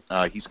Wynn.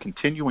 He's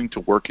continuing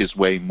to work his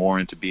way more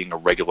into being a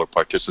regular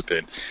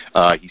participant.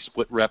 He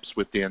split reps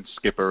with Dan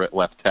Skipper at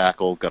left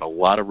tackle, got a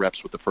lot of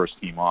reps with the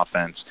first-team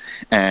offense,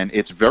 and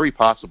it's very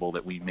possible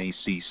that we may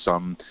see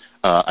some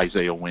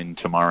Isaiah Wynn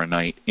tomorrow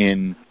night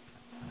in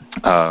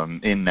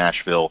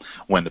Nashville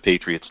when the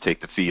Patriots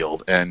take the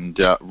field. And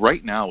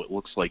right now it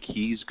looks like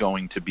he's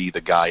going to be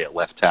the guy at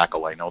left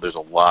tackle. I know there's a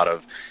lot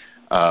of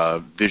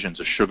visions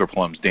of sugar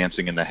plums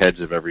dancing in the heads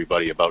of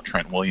everybody about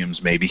Trent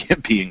Williams maybe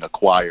being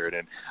acquired,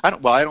 and I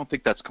don't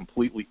think that's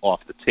completely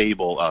off the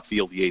table.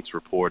 Field Yates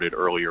reported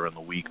earlier in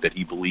the week that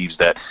he believes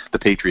that the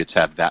Patriots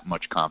have that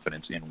much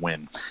confidence in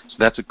Wynn, so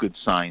that's a good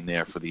sign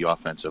there for the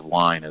offensive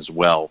line as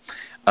well.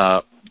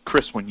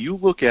 Chris, when you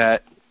look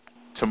at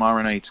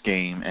tomorrow night's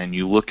game and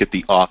you look at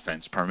the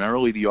offense,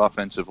 primarily the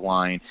offensive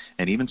line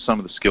and even some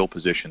of the skill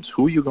positions,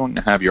 who are you going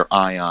to have your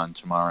eye on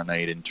tomorrow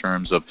night in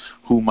terms of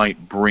who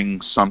might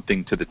bring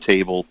something to the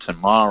table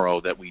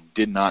tomorrow that we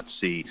did not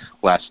see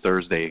last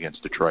Thursday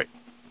against Detroit?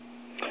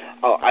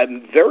 Oh,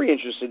 I'm very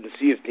interested to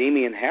see if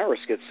Damian Harris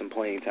gets some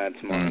playing time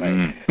tomorrow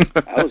night.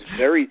 I was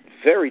very,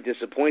 very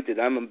disappointed.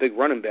 I'm a big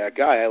running back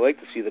guy. I like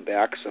to see the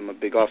backs. I'm a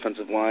big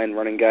offensive line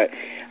running guy.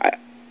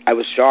 I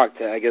was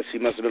shocked. I guess he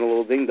must have been a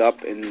little dinged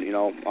up, and,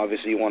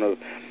 obviously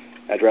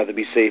I'd rather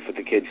be safe with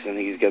the kid because I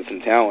think he's got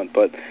some talent.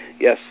 But,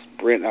 yes,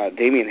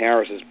 Damian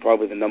Harris is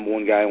probably the number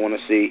one guy I want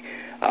to see.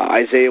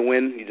 Isaiah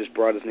Wynn, you just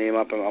brought his name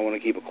up, and I want to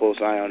keep a close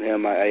eye on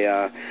him.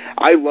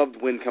 I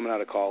loved Wynn coming out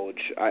of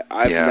college.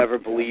 I've never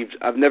believed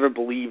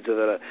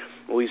that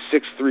he's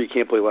 6'3",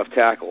 can't play left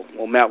tackle.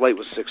 Well, Matt Light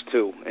was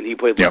 6'2", and he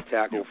played left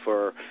tackle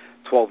for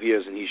 12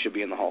 years, and he should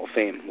be in the Hall of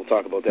Fame. We'll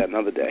talk about that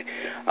another day.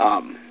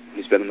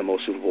 He's been in the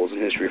most Super Bowls in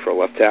history for a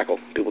left tackle.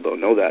 People don't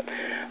know that.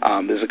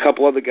 There's a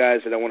couple other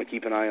guys that I want to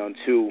keep an eye on,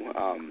 too.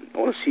 I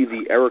want to see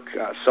the Eric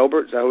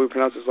Selbert. Is that how we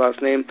pronounce his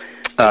last name?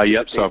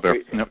 Yep,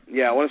 Selbert. Yep.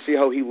 Yeah, I want to see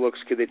how he looks.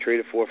 Kid they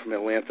traded for from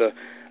Atlanta.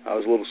 I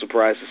was a little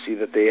surprised to see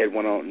that they had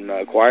went out and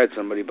acquired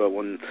somebody. But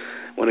when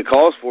it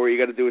calls for it, you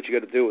got to do what you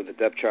got to do. The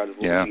depth chart is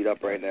a little beat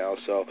up right now.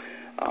 So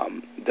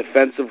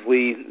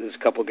defensively, there's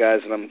a couple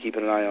guys that I'm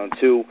keeping an eye on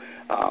too.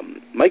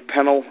 Mike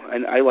Pennell,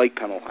 and I like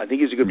Pennell. I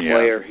think he's a good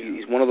player.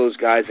 He's one of those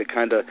guys that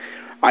kind of.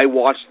 I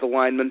watched the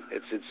linemen.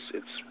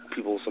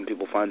 Some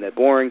people find that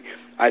boring.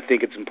 I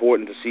think it's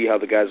important to see how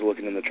the guys are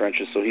looking in the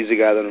trenches. So he's a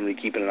guy that I'm going to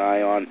be keeping an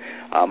eye on.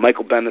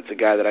 Michael Bennett's a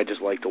guy that I just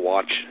like to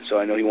watch. So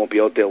I know he won't be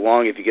out there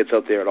long if he gets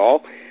out there at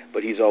all,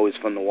 but he's always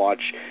fun to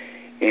watch.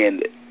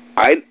 And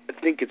I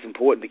think it's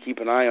important to keep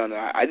an eye on.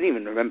 I didn't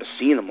even remember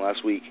seeing him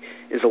last week.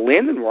 Is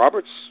Landon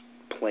Roberts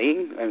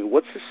playing? I mean,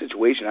 what's the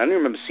situation? I didn't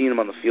remember seeing him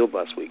on the field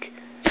last week.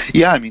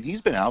 Yeah, I mean,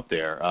 he's been out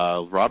there.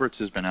 Roberts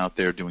has been out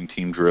there doing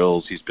team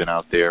drills. He's been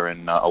out there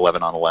in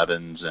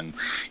 11-on-11s, and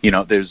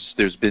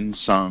there's been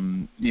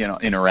some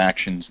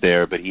interactions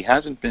there, but he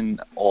hasn't been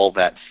all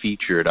that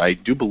featured. I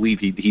do believe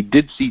he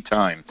did see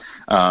time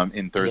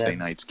in Thursday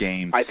night's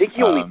game. I think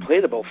he only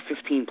played about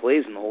 15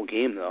 plays in the whole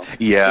game, though.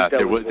 Yeah,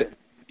 there was.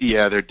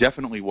 Yeah, there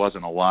definitely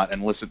wasn't a lot.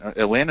 And listen,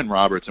 Landon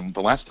Roberts, and the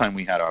last time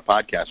we had our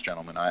podcast,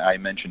 gentlemen, I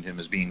mentioned him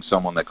as being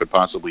someone that could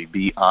possibly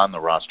be on the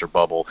roster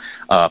bubble,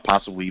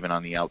 possibly even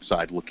on the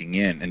outside looking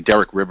in. And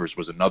Derek Rivers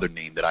was another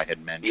name that I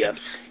had mentioned. Yes.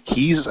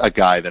 He's a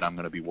guy that I'm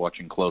going to be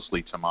watching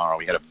closely tomorrow.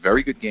 He had a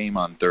very good game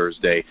on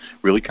Thursday,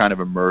 really kind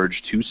of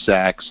emerged, 2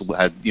 sacks,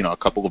 had a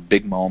couple of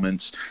big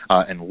moments,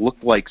 and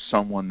looked like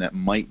someone that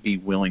might be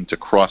willing to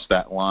cross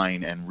that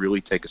line and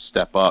really take a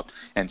step up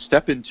and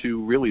step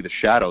into really the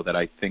shadow that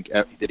I think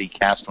that he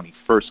cast when he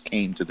first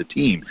came to the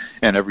team,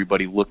 and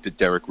everybody looked at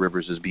Derek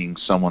Rivers as being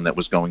someone that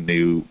was going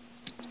to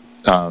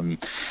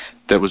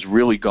that was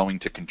really going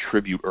to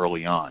contribute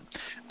early on.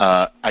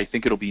 I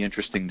think it'll be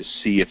interesting to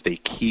see if they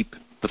keep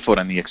the foot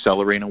on the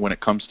accelerator when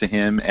it comes to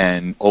him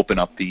and open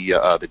up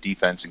the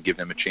defense and give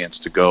him a chance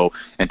to go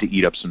and to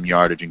eat up some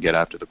yardage and get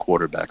after the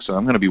quarterback. So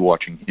I'm going to be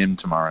watching him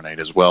tomorrow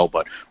night as well.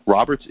 But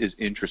Roberts is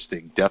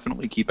interesting.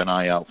 Definitely keep an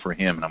eye out for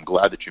him, and I'm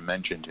glad that you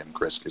mentioned him,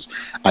 Chris, because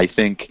I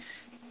think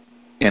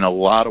in a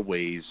lot of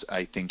ways,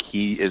 I think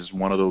he is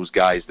one of those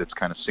guys that's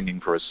kind of singing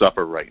for a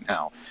supper right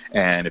now.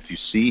 And if you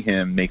see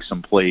him make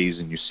some plays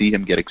and you see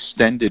him get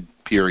extended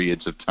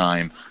periods of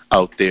time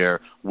out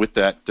there with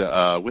that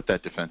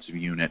defensive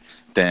unit,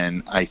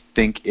 then I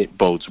think it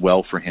bodes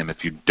well for him.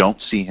 If you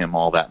don't see him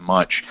all that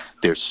much,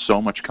 there's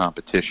so much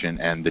competition,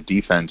 and the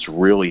defense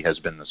really has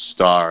been the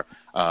star.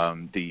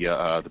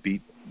 The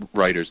beat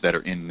writers that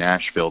are in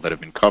Nashville that have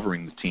been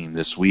covering the team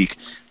this week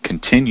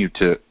continue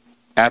to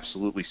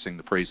absolutely sing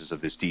the praises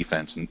of this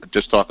defense and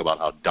just talk about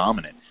how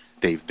dominant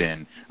they've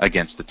been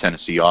against the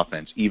Tennessee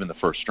offense, even the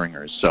first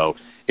stringers. So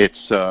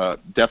it's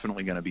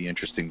definitely going to be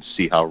interesting to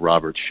see how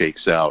Roberts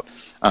shakes out.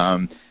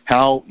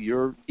 Hal,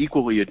 you're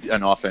equally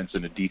an offense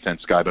and a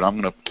defense guy, but I'm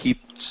going to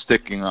keep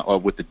sticking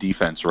with the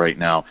defense right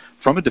now.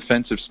 From a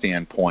defensive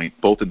standpoint,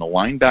 both in the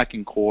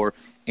linebacking core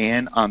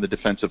and on the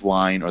defensive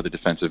line or the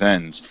defensive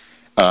ends,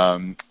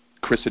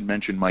 Chris had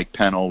mentioned Mike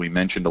Pennell. We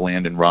mentioned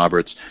Landon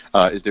Roberts.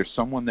 Is there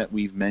someone that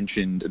we've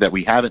mentioned that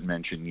we haven't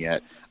mentioned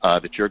yet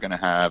that you're going to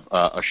have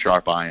a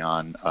sharp eye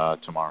on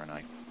tomorrow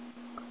night?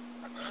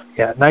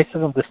 Yeah, nice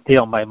of him to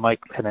steal my Mike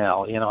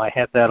Pennell. I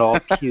had that all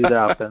queued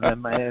up, and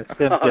then my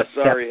Sim just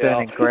steps in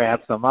and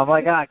grabs him. I'm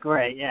like,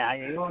 great, yeah,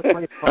 you only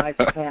played 5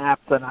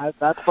 snaps, and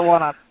that's the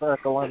one I'm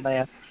circling,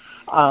 man.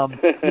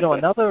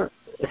 Another.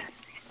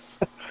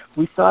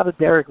 We saw the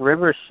Derek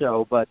Rivers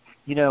show, but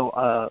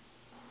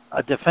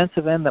a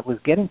defensive end that was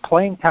getting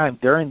playing time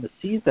during the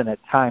season at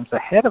times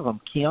ahead of him,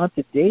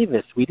 Keontae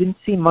Davis. We didn't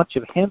see much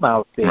of him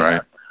out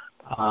there.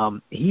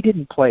 Right. He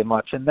didn't play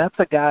much, and that's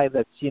a guy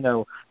that's,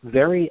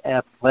 very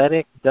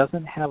athletic,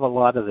 doesn't have a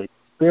lot of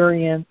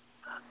experience.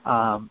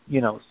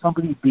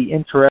 Somebody be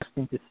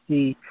interesting to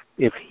see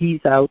if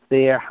he's out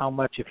there, how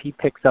much, if he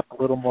picks up a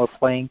little more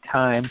playing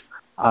time.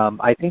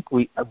 I think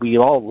we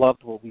all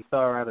loved what we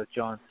saw out of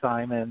John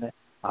Simon.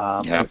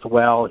 As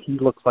well. He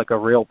looks like a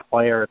real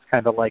player. It's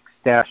kind of like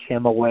stash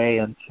him away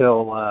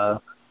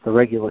until the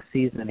regular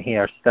season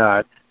here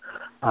starts.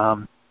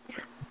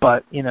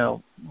 But,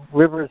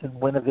 Rivers and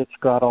Winovich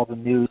got all the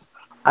news.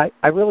 I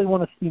really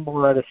want to see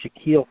more out of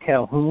Shaquille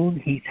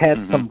Calhoun. He's had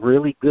some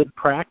really good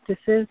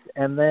practices,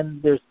 and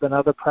then there's been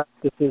other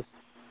practices.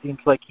 Seems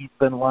like he's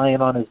been lying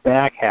on his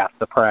back half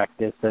the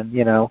practice and,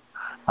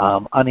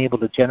 unable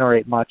to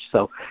generate much.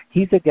 So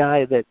he's a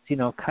guy that's,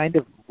 kind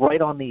of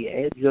right on the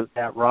edge of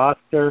that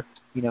roster.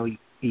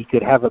 He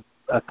could have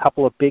a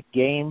couple of big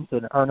games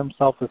and earn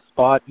himself a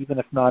spot, even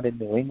if not in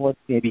New England,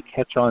 maybe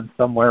catch on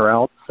somewhere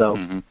else.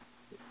 So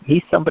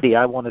he's somebody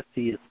I want to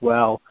see as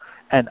well.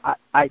 And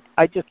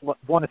I just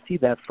want to see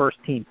that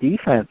first-team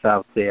defense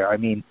out there. I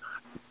mean,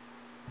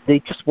 they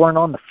just weren't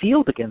on the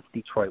field against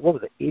Detroit. What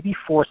was it,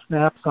 84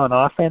 snaps on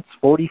offense,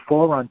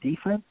 44 on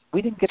defense?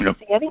 We didn't get to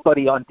see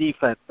anybody on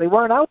defense. They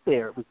weren't out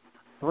there. It was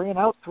 3 and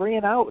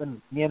out, and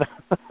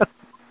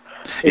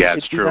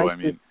it's true.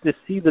 Nice to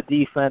see the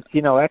defense,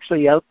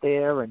 actually out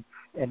there and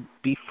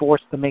be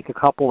forced to make a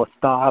couple of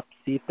stops,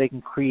 see if they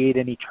can create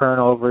any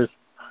turnovers.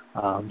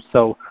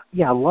 So,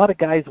 yeah, a lot of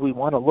guys we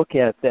want to look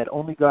at that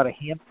only got a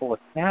handful of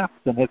snaps,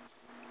 and it's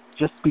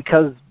just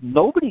because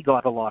nobody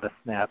got a lot of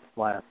snaps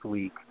last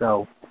week.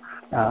 So,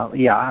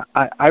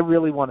 I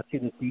really want to see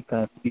this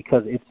defense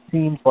because it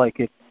seems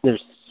like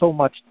there's so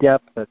much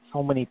depth at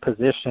so many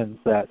positions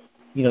that,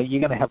 you're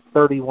going to have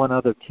 31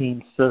 other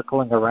teams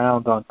circling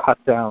around on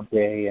cut-down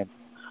day, and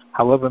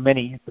however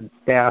many you can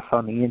staff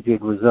on the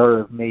injured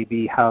reserve may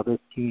be how this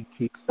team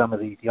keeps some of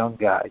these young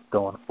guys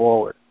going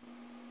forward.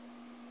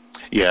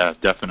 Yeah,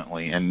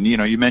 definitely. And,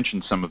 you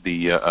mentioned some of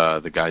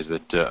the guys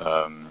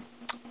that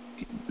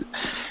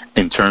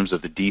in terms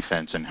of the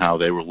defense and how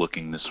they were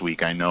looking this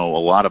week. I know a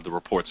lot of the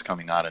reports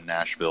coming out of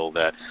Nashville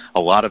that a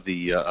lot of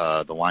the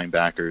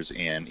linebackers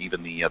and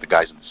even the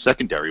guys in the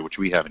secondary, which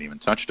we haven't even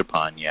touched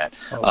upon yet,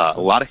 a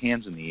lot of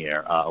hands in the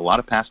air, a lot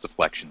of pass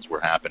deflections were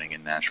happening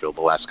in Nashville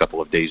the last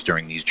couple of days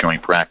during these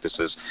joint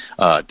practices.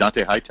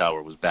 Dante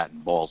Hightower was batting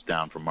balls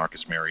down from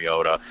Marcus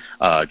Mariota.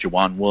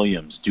 Jawan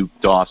Williams, Duke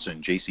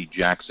Dawson, J.C.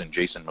 Jackson,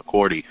 Jason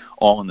McCourty,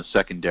 all in the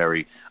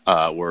secondary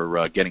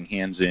were getting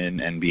hands in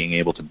and being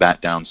able to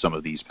bat down some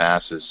of these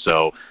passes.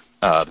 So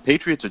the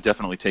Patriots are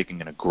definitely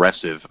taking an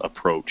aggressive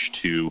approach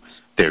to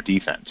their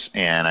defense,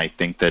 and I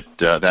think that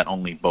that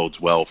only bodes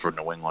well for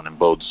New England and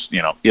bodes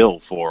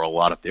ill for a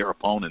lot of their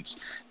opponents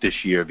this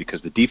year,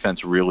 because the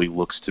defense really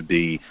looks to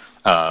be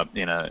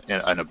in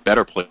a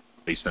better place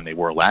than they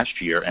were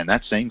last year, and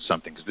that's saying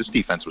something because this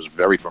defense was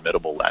very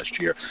formidable last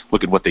year.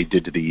 Look at what they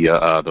did to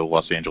the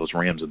Los Angeles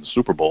Rams in the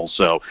Super Bowl.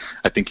 So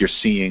I think you're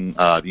seeing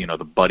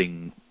the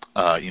budding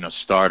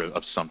start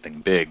of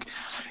something big.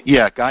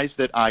 Yeah, guys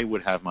that I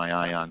would have my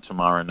eye on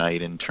tomorrow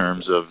night in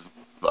terms of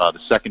the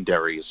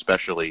secondary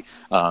especially.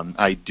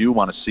 I do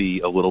want to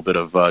see a little bit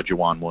of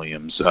Jawan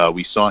Williams.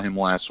 We saw him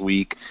last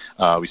week.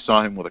 We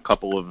saw him with a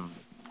couple of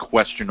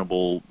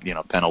questionable,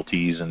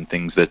 penalties and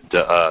things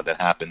that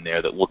happened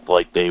there that looked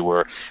like they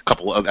were a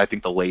couple of. I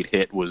think the late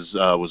hit was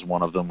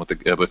one of them with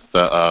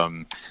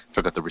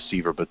forgot the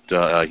receiver, but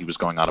he was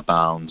going out of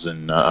bounds,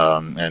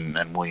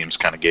 and Williams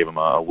kind of gave him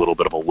a little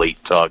bit of a late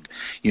tug.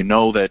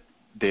 That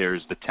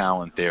there's the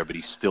talent there, but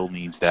he still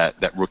needs that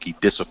rookie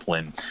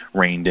discipline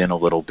reined in a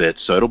little bit.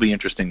 So it'll be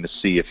interesting to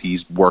see if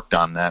he's worked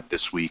on that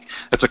this week.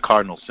 That's a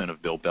cardinal sin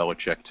of Bill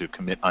Belichick, to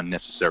commit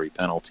unnecessary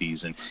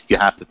penalties, and you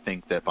have to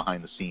think that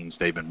behind the scenes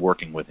they've been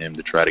working with him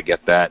to try to get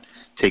that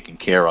taken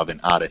care of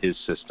and out of his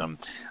system.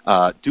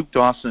 Duke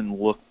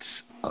Dawson looked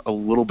a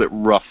little bit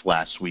rough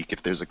last week.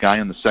 If there's a guy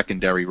in the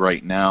secondary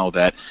right now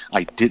that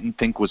I didn't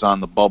think was on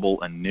the bubble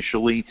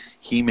initially,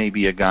 he may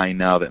be a guy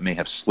now that may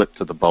have slipped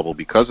to the bubble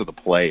because of the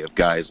play of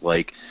guys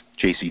like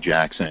J.C.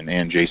 Jackson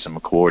and Jason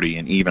McCourty,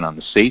 and even on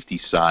the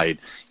safety side,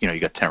 you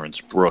got Terrence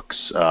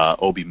Brooks,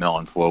 Obi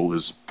Melanfo,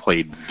 who's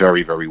played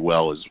very, very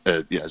well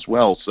as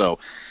well. So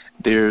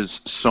there's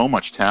so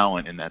much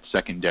talent in that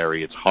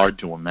secondary. It's hard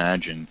to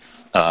imagine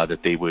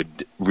that they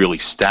would really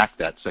stack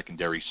that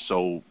secondary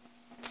so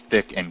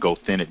thick and go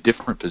thin at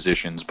different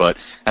positions, but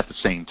at the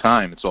same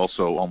time, it's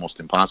also almost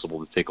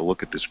impossible to take a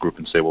look at this group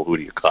and say, well, who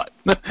do you cut?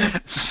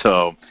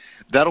 So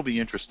that'll be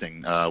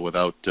interesting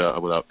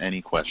without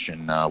any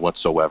question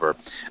whatsoever.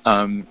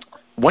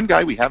 One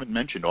guy we haven't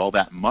mentioned all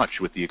that much,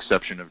 with the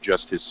exception of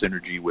just his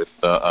synergy with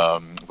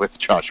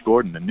Josh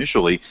Gordon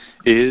initially,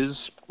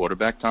 is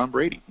quarterback Tom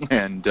Brady.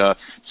 And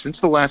since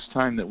the last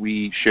time that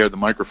we shared the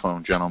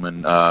microphone,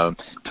 gentlemen,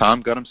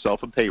 Tom got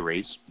himself a pay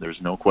raise.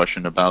 There's no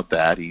question about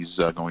that. He's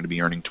going to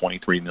be earning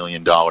 $23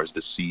 million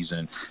this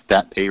season.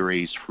 That pay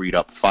raise freed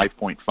up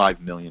 $5.5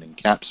 million in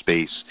cap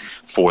space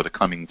for the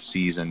coming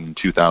season in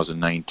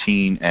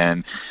 2019,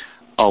 and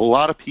a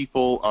lot of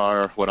people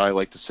are, what I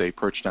like to say,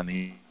 perched on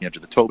the edge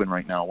of the Tobin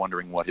right now,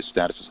 wondering what his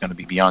status is going to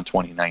be beyond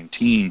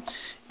 2019,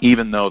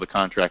 even though the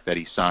contract that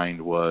he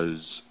signed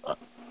was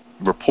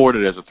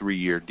reported as a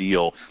 3-year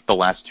deal. The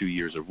last 2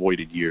 years are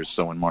voided years,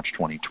 so in March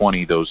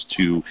 2020, those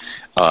 2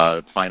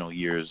 final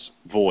years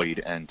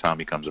void, and Tom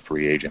becomes a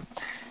free agent.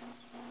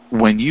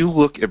 When you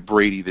look at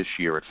Brady this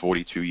year at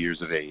 42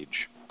 years of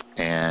age,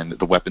 and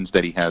the weapons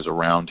that he has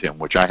around him,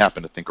 which I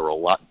happen to think are a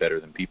lot better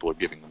than people are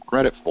giving him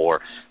credit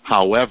for.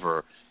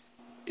 However,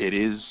 it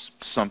is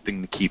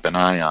something to keep an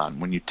eye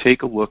on. When you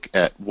take a look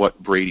at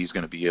what Brady's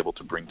going to be able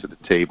to bring to the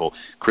table,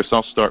 Chris,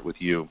 I'll start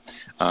with you.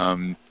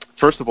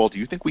 First of all, do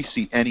you think we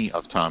see any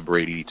of Tom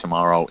Brady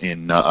tomorrow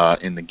in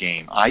the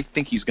game? I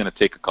think he's going to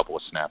take a couple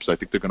of snaps. I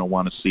think they're going to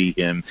want to see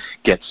him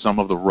get some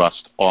of the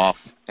rust off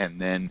and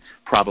then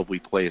probably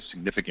play a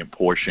significant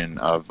portion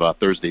of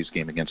Thursday's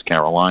game against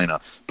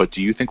Carolina. But do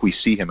you think we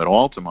see him at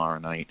all tomorrow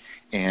night?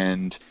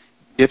 And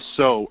if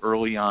so,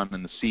 early on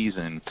in the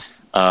season,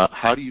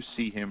 how do you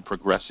see him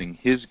progressing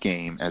his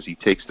game as he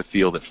takes the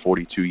field at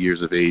 42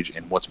 years of age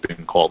in what's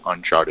been called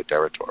uncharted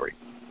territory?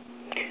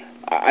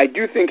 I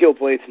do think he'll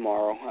play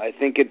tomorrow. I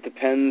think it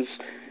depends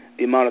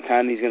the amount of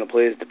time he's going to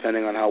play is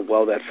depending on how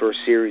well that first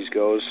series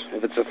goes.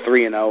 If it's a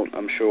 3-and-out,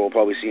 I'm sure we'll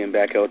probably see him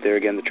back out there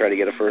again to try to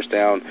get a first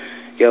down,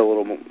 get a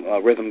little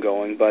rhythm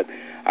going. But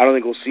I don't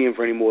think we'll see him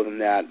for any more than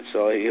that,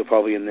 so he'll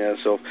probably in there.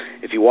 So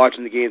if you're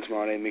watching the game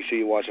tomorrow night, make sure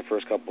you watch the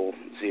first couple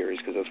series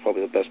because that's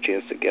probably the best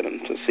chance to get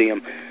him to see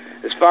him.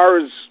 As far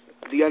as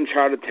the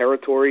uncharted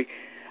territory,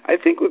 I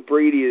think with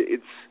Brady,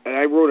 and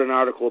I wrote an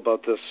article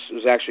about this. It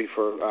was actually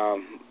for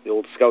the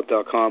old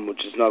Scout.com,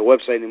 which is not a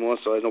website anymore,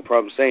 so I have no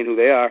problem saying who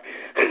they are.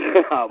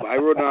 I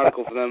wrote an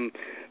article for them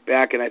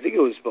back in, I think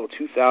it was about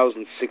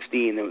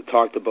 2016, and it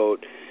talked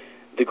about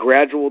the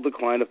gradual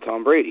decline of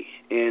Tom Brady.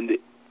 And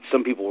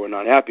some people were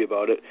not happy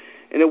about it.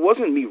 And it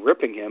wasn't me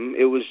ripping him.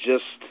 It was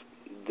just,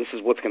 this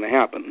is what's going to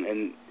happen.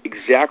 And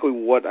exactly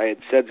what I had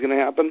said is going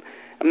to happen.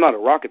 I'm not a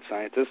rocket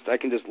scientist. I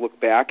can just look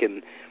back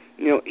and,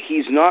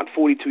 he's not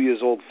 42 years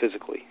old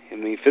physically. I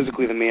mean,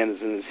 physically the man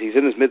he's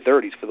in his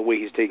mid-30s for the way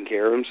he's taking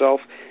care of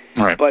himself.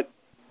 Right. But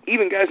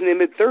even guys in their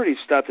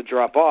mid-30s start to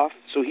drop off,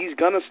 so he's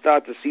going to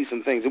start to see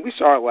some things. And we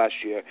saw it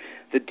last year,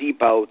 the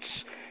deep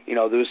outs. There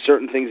was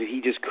certain things that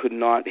he just could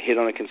not hit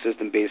on a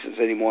consistent basis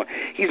anymore.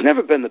 He's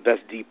never been the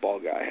best deep ball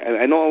guy.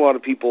 I know a lot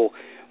of people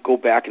go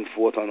back and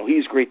forth on,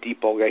 he's a great deep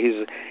ball guy.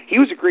 He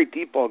was a great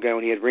deep ball guy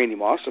when he had Randy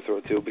Moss to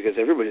throw to, because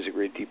everybody's a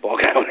great deep ball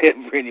guy when he had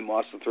Randy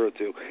Moss to throw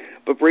to.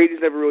 But Brady's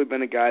never really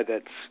been a guy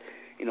that's,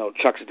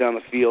 chucks it down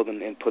the field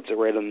and puts it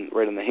right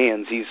in the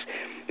hands.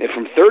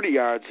 From 30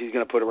 yards, he's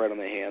going to put it right on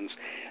the hands.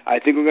 I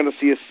think we're going to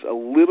see a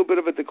little bit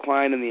of a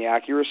decline in the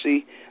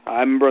accuracy.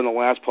 I remember in the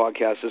last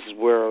podcast, this is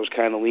where I was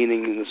kind of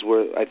leaning, and this is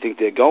where I think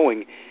they're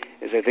going,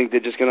 is I think they're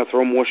just going to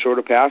throw more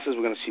shorter passes.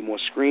 We're going to see more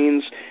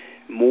screens,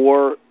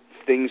 more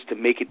things to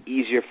make it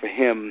easier for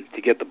him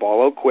to get the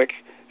ball out quick,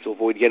 to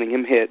avoid getting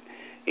him hit,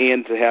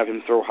 and to have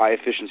him throw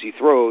high-efficiency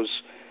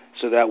throws,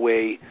 so that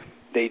way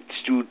they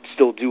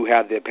still do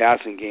have their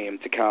passing game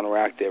to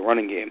counteract their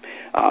running game.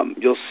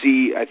 You'll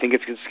see, I think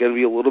it's going to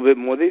be a little bit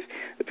more. The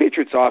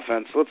Patriots'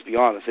 offense, let's be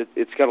honest,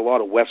 it's got a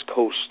lot of West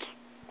Coast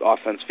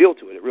offense feel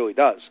to it. It really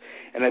does.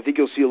 And I think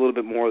you'll see a little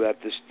bit more of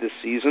that this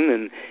season.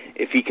 And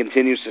if he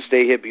continues to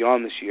stay here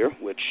beyond this year,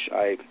 which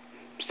I'm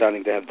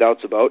starting to have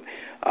doubts about,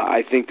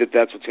 I think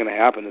that's what's going to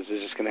happen, is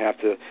they're just going to have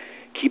to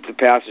keep the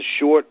passes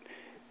short,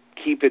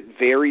 keep it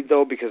varied,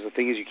 though, because the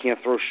thing is you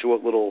can't throw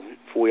short little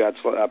 4-yard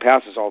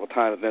passes all the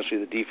time. Eventually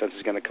the defense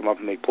is going to come up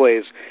and make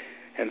plays,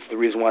 hence the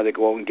reason why they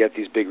go out and get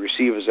these big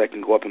receivers that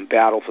can go up and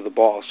battle for the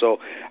ball. So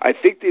I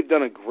think they've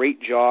done a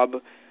great job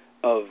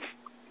of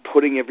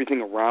putting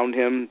everything around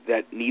him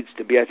that needs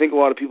to be. I think a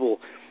lot of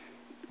people,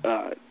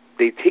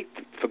 they take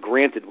for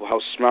granted how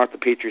smart the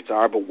Patriots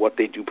are, but what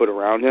they do put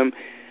around him.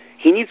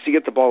 He needs to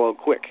get the ball out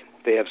quick.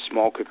 They have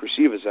small, quick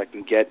receivers that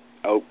can get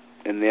out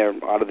of their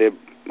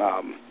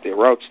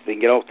routes. They can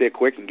get out there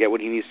quick and get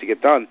what he needs to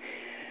get done.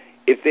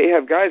 If they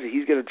have guys that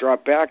he's going to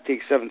drop back,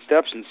 take 7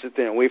 steps, and sit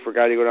there and wait for a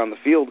guy to go down the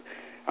field,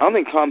 I don't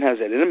think Tom has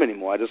that in him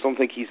anymore. I just don't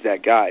think he's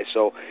that guy.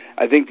 So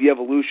I think the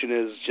evolution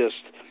is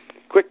just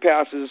quick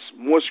passes,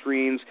 more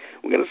screens.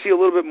 We're going to see a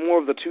little bit more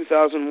of the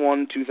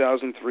 2001,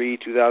 2003,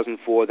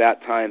 2004,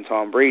 that time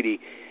Tom Brady.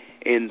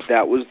 And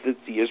that was the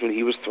years when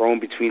he was throwing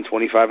between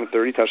 25 and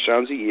 30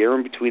 touchdowns a year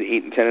and between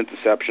 8 and 10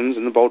 interceptions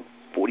and about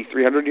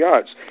 4,300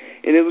 yards.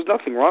 And there was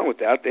nothing wrong with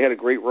that. They had a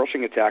great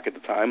rushing attack at the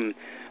time. And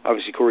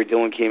obviously, Corey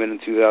Dillon came in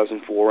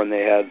 2004, and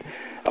they had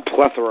a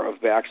plethora of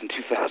backs in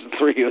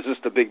 2003. It was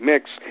just a big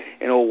mix.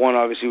 In 2001,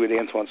 obviously, with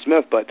Antoine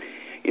Smith. But,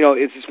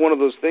 it's just one of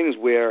those things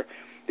where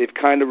they've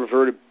kind of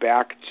reverted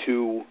back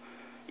to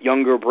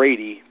younger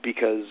Brady,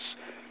 because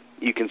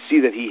you can see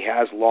that he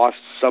has lost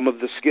some of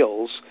the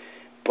skills,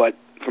 but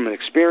from an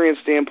experience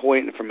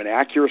standpoint and from an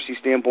accuracy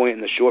standpoint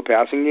in the short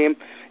passing game,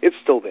 it's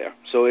still there.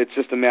 So it's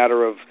just a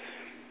matter of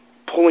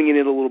pulling it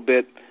in a little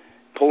bit,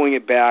 pulling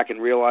it back,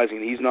 and realizing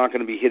that he's not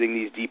going to be hitting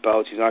these deep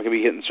outs. He's not going to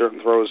be hitting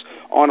certain throws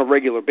on a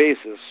regular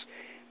basis,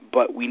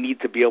 but we need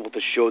to be able to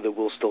show that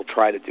we'll still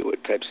try to do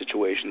it type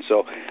situation.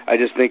 So I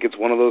just think it's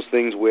one of those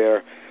things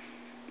where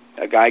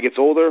a guy gets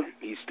older,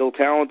 he's still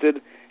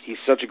talented, he's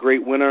such a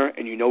great winner,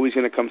 and he's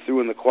going to come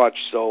through in the clutch.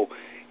 So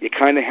you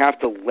kind of have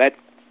to let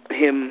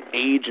him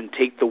age and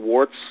take the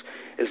warts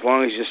as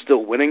long as you're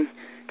still winning,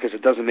 because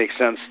it doesn't make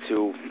sense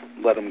to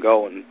let him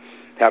go and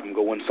have him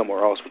go win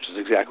somewhere else, which is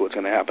exactly what's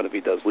going to happen if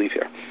he does leave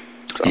here.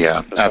 So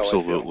yeah,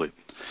 absolutely.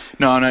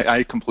 No, and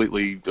I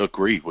completely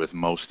agree with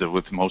most,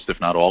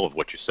 if not all, of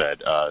what you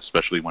said,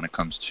 especially when it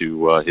comes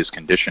to his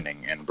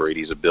conditioning and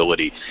Brady's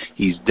ability.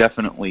 He's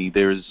definitely,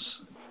 there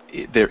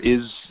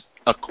is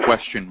a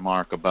question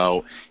mark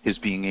about his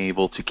being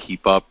able to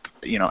keep up,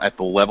 at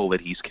the level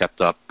that he's kept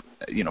up,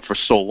 for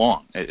so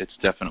long. It's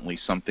definitely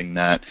something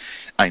that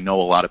I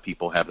know a lot of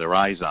people have their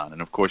eyes on.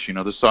 And of course,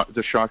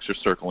 the Sharks are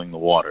circling the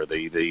water.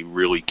 They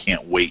really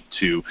can't wait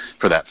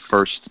for that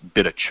first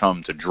bit of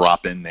chum to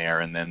drop in there,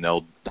 and then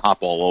they'll hop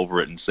all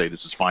over it and say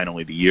this is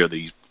finally the year that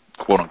he's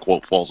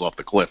quote-unquote falls off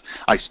the cliff.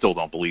 I still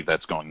don't believe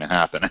that's going to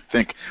happen. I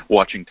think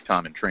watching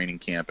Tom in training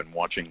camp and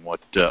watching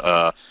what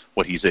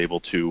he's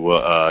able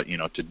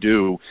to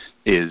do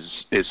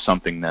is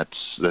something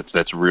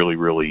that's really,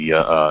 really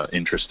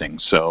interesting.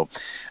 So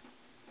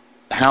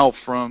Hal,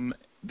 from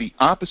the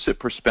opposite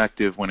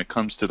perspective when it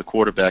comes to the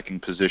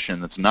quarterbacking position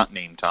that's not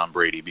named Tom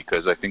Brady,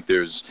 because I think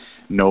there's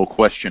no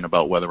question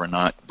about whether or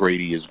not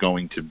Brady is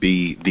going to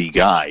be the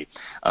guy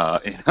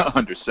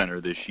under center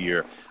this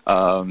year.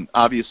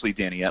 Obviously,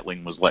 Danny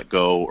Etling was let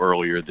go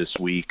earlier this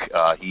week.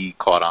 He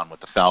caught on with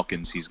the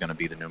Falcons. He's going to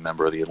be the new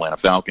member of the Atlanta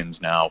Falcons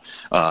now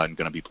and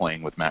going to be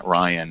playing with Matt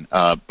Ryan.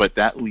 But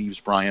that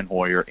leaves Brian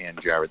Hoyer and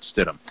Jarrett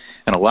Stidham.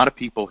 And a lot of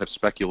people have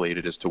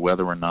speculated as to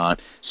whether or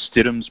not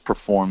Stidham's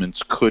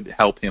performance could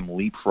help him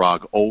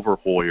leapfrog over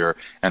Hoyer,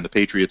 and the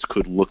Patriots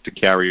could look to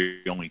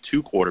carry only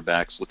two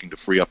quarterbacks looking to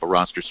free up a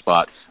roster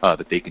spot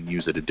that they can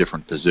use at a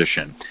different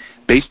position.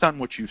 Based on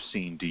what you've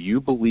seen, do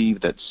you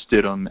believe that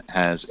Stidham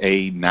has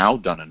now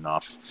done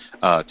enough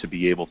to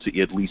be able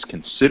to at least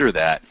consider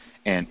that?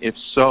 And if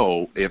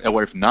so,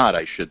 or if not,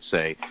 I should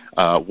say,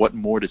 what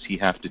more does he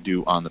have to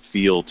do on the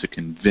field to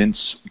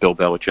convince Bill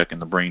Belichick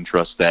and the Brain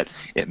Trust that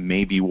it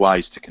may be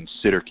wise to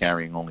consider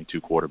carrying only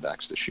two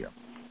quarterbacks this year?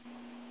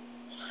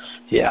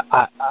 Yeah,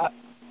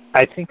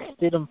 I think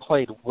Stidham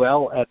played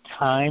well at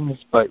times,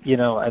 but,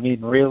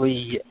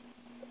 really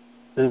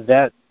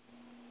that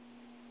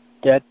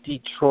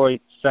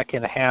Detroit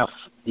second half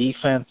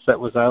defense that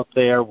was out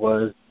there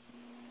was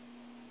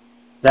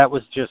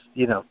just,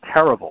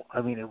 terrible.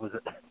 I mean, it was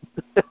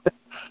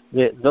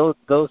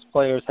those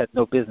players had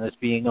no business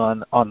being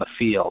on the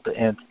field.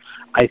 And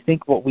I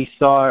think what we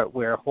saw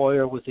where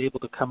Hoyer was able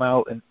to come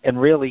out and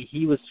really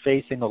he was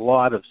facing a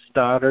lot of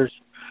starters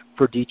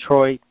for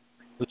Detroit,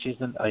 which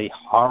isn't a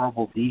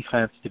horrible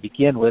defense to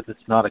begin with.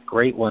 It's not a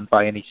great one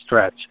by any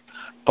stretch.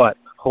 But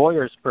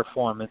Hoyer's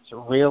performance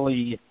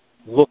really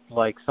looked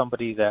like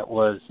somebody that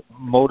was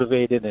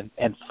motivated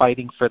and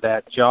fighting for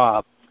that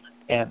job.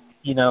 And,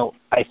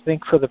 I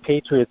think for the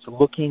Patriots,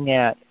 looking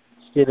at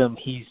Stidham,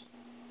 he's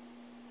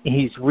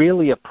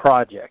really a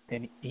project.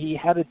 And he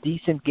had a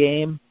decent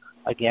game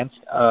against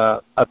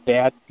a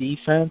bad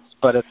defense,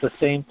 but at the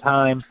same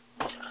time,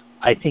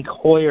 I think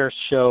Hoyer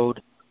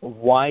showed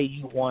why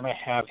you want to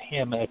have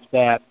him as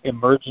that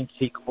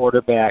emergency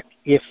quarterback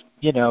if,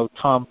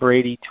 Tom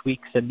Brady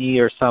tweaks a knee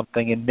or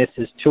something and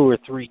misses 2 or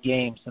 3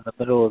 games in the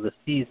middle of the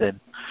season.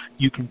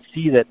 You can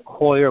see that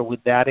Hoyer,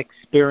 with that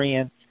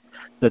experience,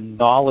 the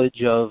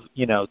knowledge of,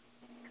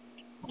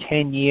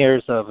 10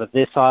 years of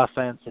this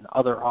offense and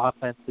other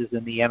offenses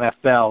in the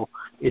NFL,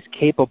 is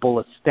capable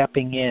of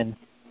stepping in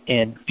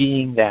and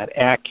being that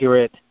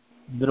accurate,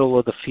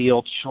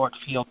 middle-of-the-field,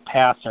 short-field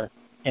passer,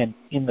 and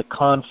in the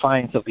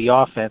confines of the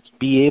offense,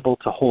 be able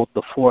to hold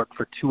the fort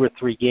for 2 or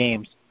 3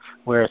 games,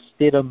 whereas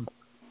Stidham,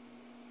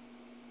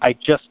 I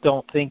just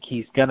don't think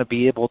he's going to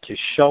be able to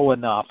show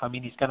enough. I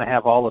mean, he's going to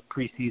have all of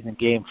preseason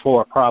game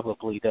 4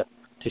 probably to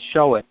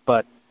show it,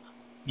 but,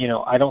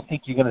 I don't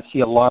think you're going to see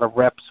a lot of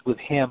reps with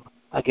him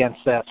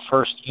against that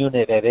first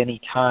unit at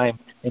any time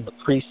in the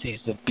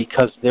preseason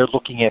because they're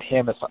looking at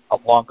him as a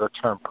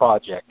longer-term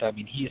project. I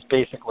mean, he's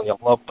basically a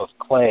lump of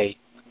clay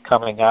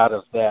coming out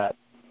of that,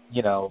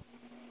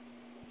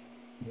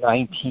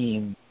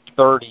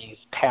 1930s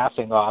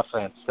passing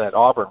offense that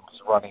Auburn was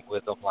running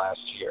with them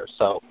last year.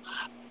 So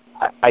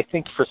I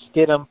think for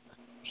Stidham,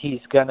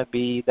 he's going to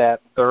be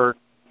that third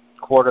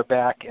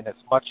quarterback, and as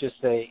much as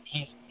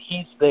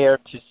he's there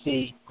to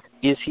see,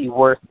 is he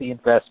worth the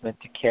investment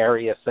to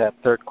carry us that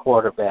third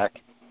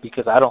quarterback?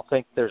 Because I don't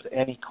think there's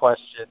any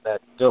question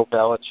that Bill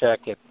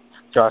Belichick and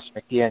Josh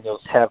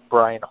McDaniels have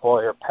Brian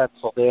Hoyer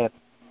penciled in.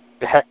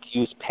 Heck,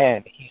 use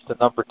Penn. He's the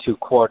number 2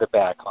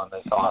 quarterback on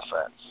this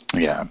offense.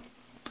 Yeah.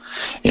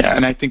 Yeah,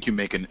 and I think you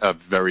make a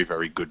very,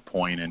 very good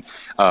point, and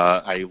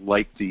I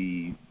like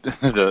the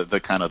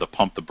kind of the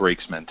pump the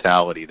brakes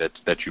mentality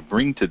that you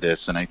bring to this,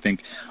 and I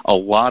think a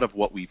lot of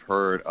what we've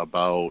heard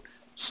about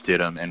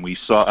Stidham, and we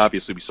saw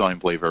him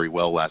play very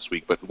well last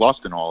week, but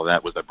lost in all of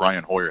that was that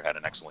Brian Hoyer had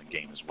an excellent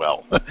game as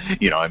well.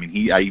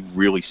 I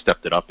really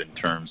stepped it up in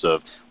terms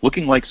of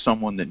looking like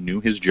someone that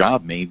knew his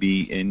job may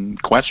be in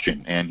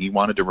question, and he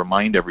wanted to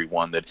remind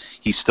everyone that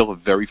he's still a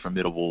very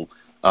formidable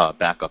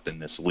backup in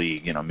this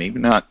league. Maybe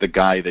not the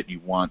guy that you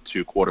want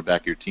to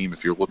quarterback your team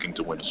if you're looking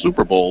to win a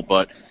Super Bowl,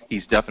 but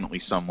he's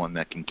definitely someone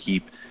that can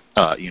keep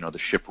the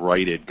ship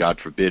righted, God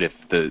forbid, if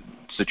the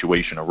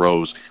situation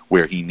arose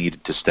where he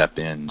needed to step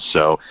in.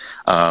 So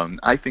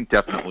I think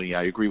definitely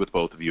I agree with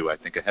both of you. I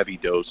think a heavy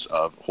dose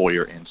of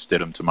Hoyer and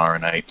Stidham tomorrow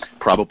night,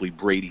 probably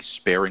Brady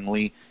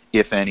sparingly,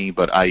 if any,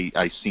 but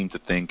I seem to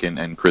think,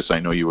 and Chris, I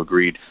know you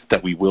agreed,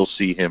 that we will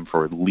see him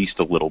for at least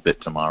a little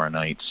bit tomorrow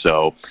night.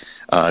 So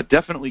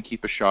definitely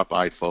keep a sharp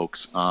eye,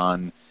 folks,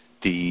 on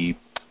the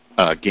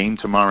game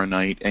tomorrow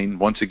night. And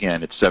once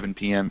again, it's 7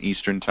 p.m.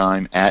 Eastern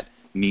Time at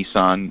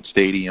Nissan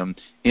Stadium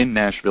in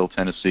Nashville,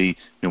 Tennessee.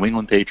 New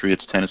England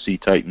Patriots, Tennessee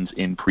Titans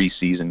in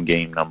preseason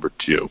game number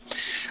 2.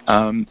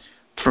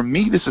 For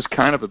me, this is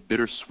kind of a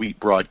bittersweet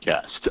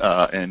broadcast,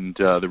 and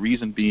the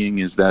reason being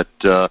is that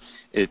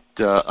it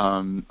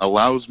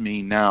allows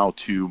me now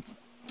to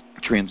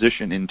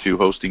transition into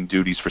hosting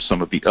duties for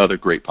some of the other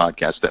great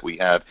podcasts that we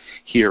have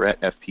here at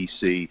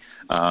FPC,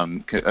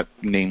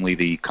 namely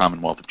the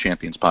Commonwealth of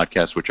Champions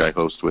podcast, which I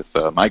host with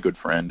my good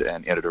friend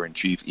and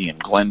editor-in-chief, Ian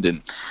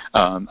Glendon.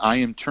 I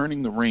am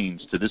turning the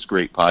reins to this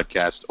great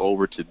podcast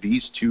over to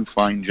these two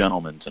fine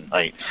gentlemen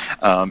tonight,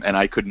 and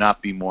I could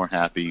not be more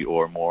happy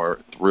or more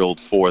thrilled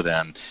for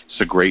them.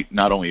 It's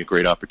not only a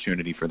great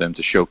opportunity for them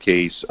to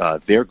showcase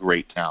their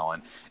great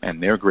talent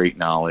and their great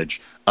knowledge,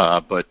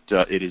 but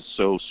it is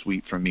so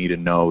sweet for me to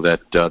know that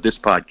this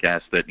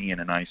podcast that Ian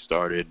and I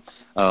started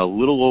a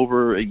little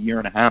over a year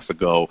and a half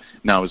ago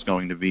now is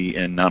going to be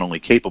in not only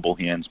capable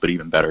hands, but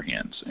even better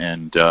hands.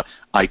 And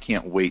I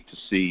can't wait to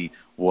see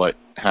what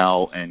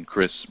Hal and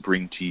Chris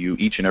bring to you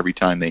each and every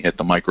time they hit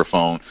the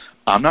microphone.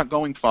 I'm not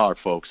going far,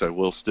 folks. I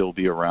will still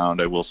be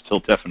around. I will still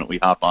definitely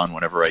hop on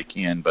whenever I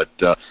can. But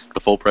the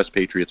Full Press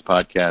Patriots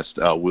podcast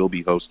will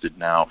be hosted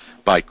now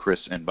by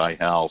Chris and by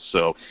Hal.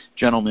 So,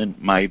 gentlemen,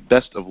 my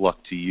best of luck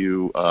to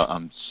you.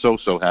 I'm so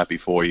happy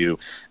for you.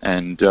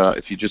 And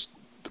if you just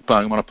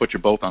I want to put you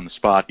both on the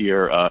spot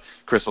here.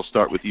 Chris, I'll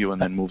start with you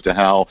and then move to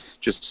Hal.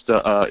 Just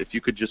if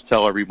you could just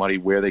tell everybody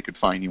where they could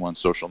find you on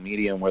social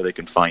media and where they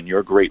can find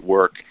your great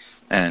work,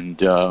 and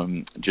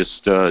to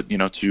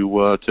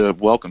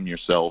welcome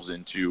yourselves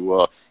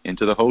into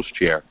the host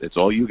chair. It's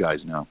all you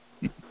guys now.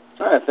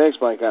 All right, thanks,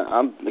 Mike.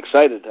 I'm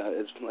excited.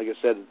 It's like I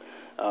said,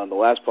 the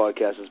last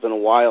podcast. It's been a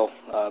while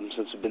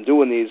since we've been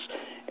doing these,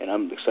 and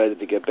I'm excited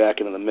to get back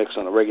into the mix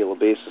on a regular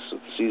basis of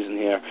the season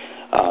here.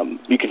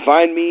 You can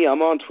find me.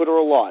 I'm on Twitter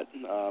a lot.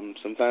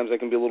 Sometimes I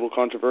can be a little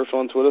controversial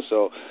on Twitter,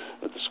 so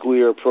with the school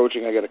year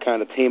approaching, I got to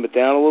kind of tame it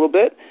down a little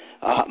bit.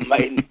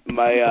 My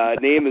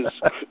name is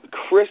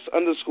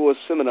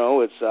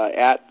Chris_Simoneau. It's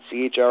at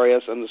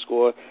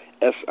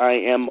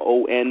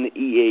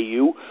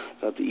CHRIS_SIMONEAU.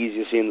 Not the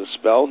easiest name to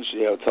spell. You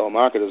should have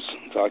telemarketers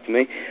talk to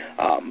me.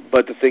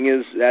 But the thing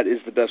is, that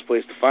is the best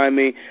place to find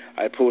me.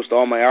 I post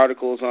all my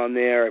articles on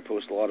there. I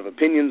post a lot of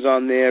opinions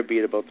on there, be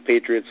it about the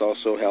Patriots.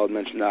 Also,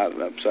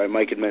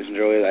 Mike had mentioned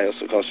earlier, I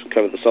also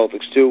cover the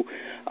Celtics too.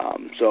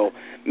 So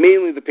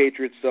mainly the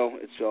Patriots, though.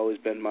 It's always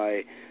been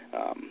the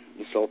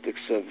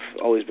Celtics have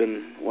always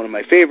been one of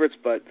my favorites,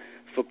 but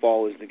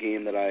football is the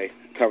game that I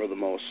cover the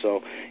most.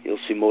 So you'll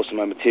see most of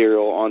my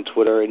material on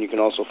Twitter, and you can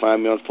also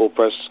find me on Full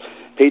Press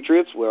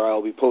Patriots, where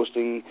I'll be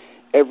posting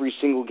every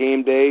single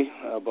game day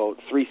about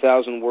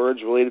 3,000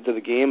 words related to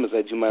the game as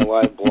I do my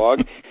live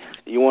blog.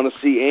 You want to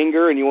see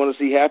anger and you want to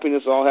see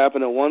happiness all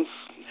happen at once,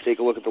 take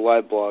a look at the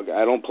live blog.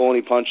 I don't pull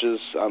any punches.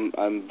 I'm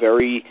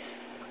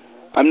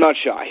not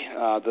shy.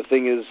 The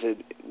thing is,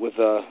 with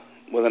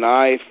an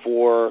eye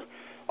for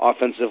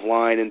offensive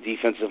line and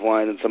defensive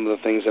line and some of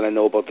the things that I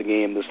know about the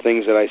game, there's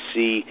things that I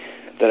see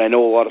that I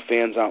know a lot of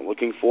fans aren't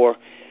looking for,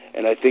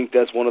 and I think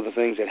that's one of the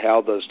things that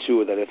Hal does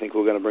too, that I think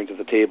we're going to bring to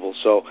the table.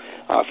 So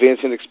fans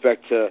can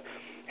expect to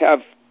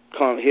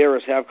hear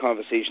us have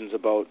conversations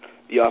about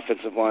the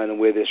offensive line and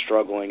where they're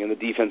struggling, and the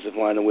defensive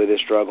line and where they're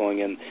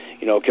struggling, and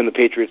can the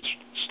Patriots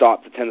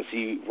stop the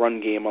Tennessee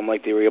run game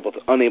unlike they were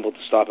unable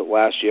to stop it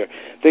last year?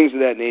 Things of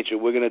that nature.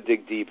 We're going to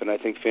dig deep, and I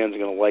think fans are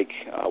going to like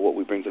what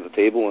we bring to the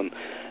table, and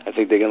I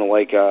think they're going to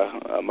like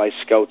my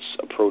scouts'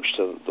 approach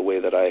to the way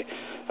that I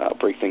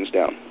break things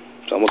down.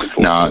 So I'm looking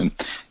forward to it.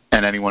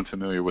 And anyone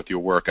familiar with your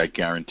work, I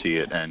guarantee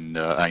it, and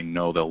I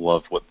know they'll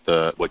love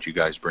what you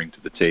guys bring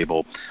to the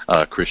table.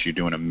 Chris, you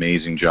do an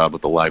amazing job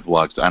with the live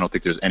blogs. I don't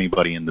think there's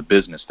anybody in the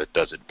business that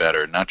does it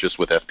better, not just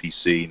with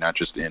FPC, not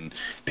just in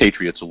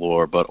Patriots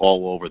lore, but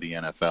all over the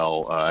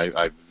NFL.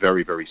 I've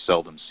very, very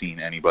seldom seen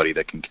anybody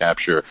that can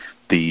capture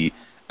the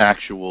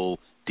actual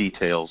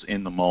details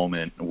in the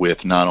moment with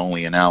not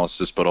only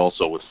analysis but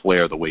also with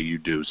flair the way you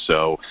do.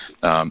 So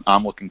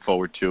I'm looking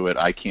forward to it.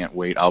 I can't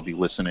wait. I'll be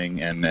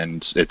listening, and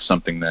it's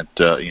something that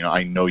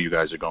I know you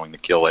guys are going to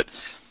kill it.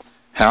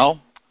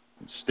 Hal,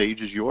 the stage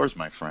is yours,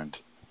 my friend.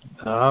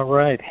 All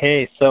right.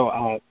 Hey,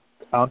 so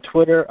on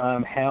Twitter,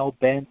 I'm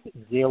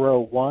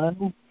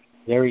HalBent01.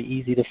 Very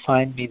easy to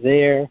find me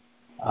there.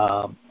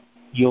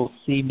 You'll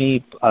see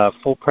me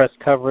full press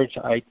coverage.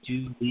 I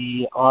do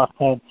the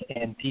offense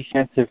and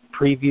defensive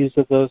previews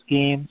of those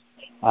games,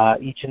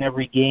 each and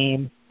every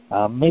game.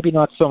 Maybe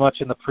not so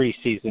much in the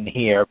preseason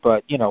here,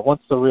 but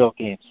once the real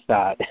games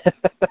start,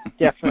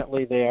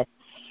 definitely there.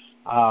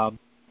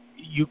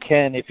 You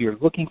can, if you're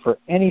looking for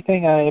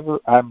anything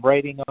I'm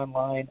writing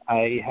online,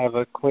 I have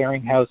a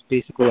clearinghouse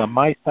basically on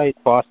my site,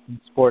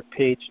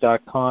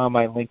 bostonsportpage.com.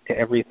 I link to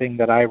everything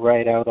that I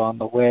write out on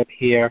the web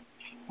here.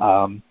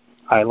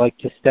 I like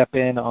to step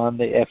in on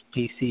the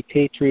FPC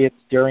Patriots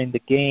during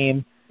the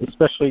game,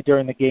 especially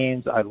during the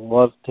games. I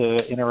love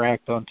to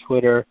interact on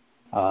Twitter,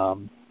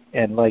 and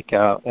as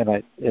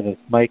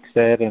Mike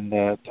said,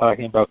 and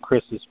talking about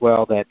Chris as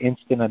well, that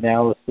instant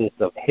analysis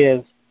of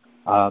his,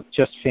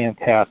 just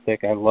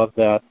fantastic. I love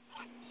that.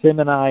 Sim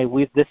and I,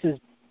 this is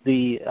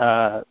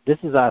our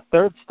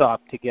third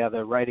stop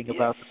together writing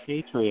about the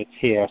Patriots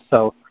here.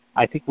 So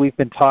I think we've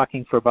been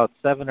talking for about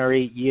 7 or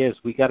 8 years.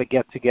 We got to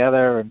get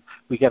together, and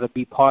we got to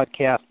be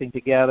podcasting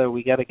together.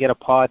 We got to get a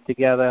pod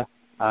together.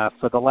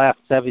 for the last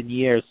 7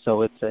 years.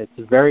 So it's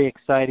very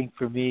exciting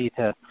for me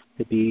to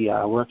be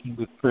working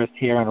with Chris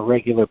here on a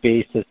regular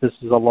basis. This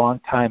is a long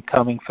time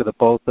coming for the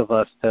both of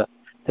us to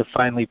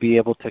finally be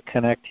able to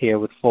connect here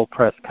with Full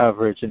Press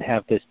Coverage and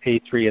have this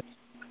Patriots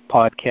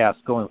podcast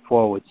going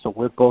forward. So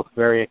we're both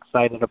very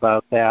excited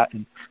about that.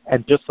 And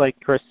just like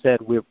Chris said,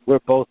 we're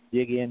both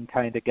dig-in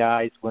kind of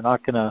guys. We're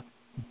not going to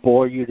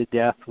bore you to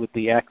death with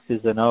the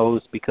X's and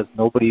O's because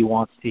nobody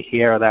wants to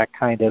hear that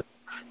kind of,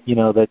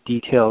 the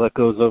detail that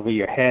goes over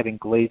your head and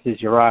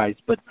glazes your eyes.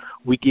 But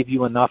we give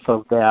you enough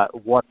of that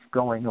what's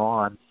going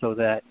on so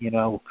that,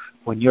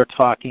 when you're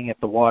talking at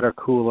the water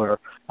cooler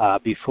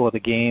before the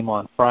game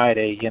on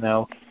Friday,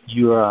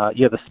 you're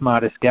the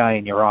smartest guy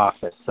in your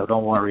office. So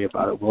don't worry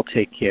about it. We'll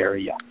take care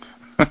of you.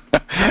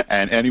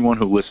 And anyone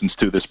who listens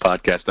to this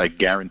podcast, I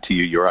guarantee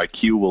you your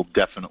IQ will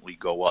definitely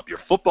go up. Your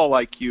football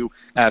IQ,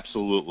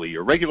 absolutely.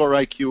 Your regular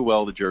IQ,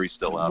 well, the jury's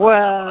still out.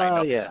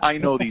 Well, I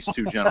know these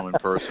two gentlemen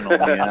personally,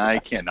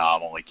 and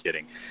I'm only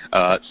kidding.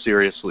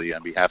 Seriously,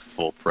 on behalf of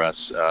Full Press,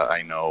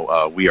 I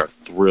know we are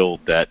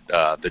thrilled that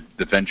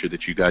the venture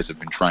that you guys have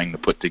been trying to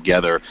put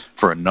together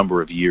for a number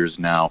of years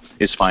now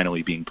is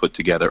finally being put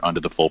together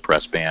under the Full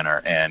Press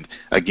banner. And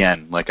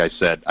again, like I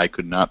said, I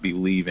could not be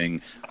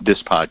leaving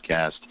this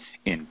podcast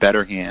in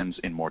better hands,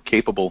 in more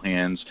capable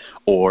hands,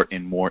 or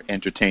in more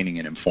entertaining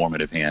and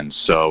informative hands.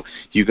 So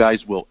you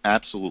guys will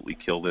absolutely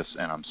kill this,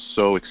 and I'm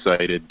so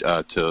excited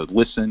to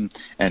listen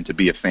and to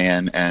be a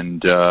fan.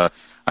 And I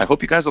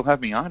hope you guys will have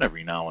me on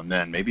every now and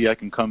then. Maybe I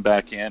can come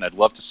back in. I'd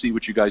love to see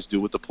what you guys do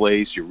with the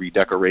place, you're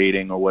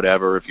redecorating or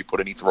whatever, if you put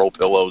any throw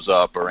pillows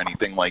up or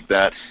anything like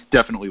that.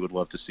 Definitely would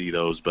love to see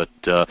those. But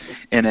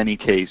in any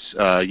case,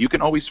 you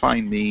can always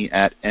find me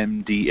at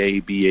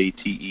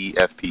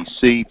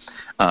MDABATEFPC.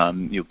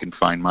 You can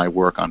find my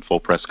work on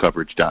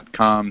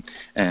fullpresscoverage.com,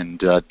 and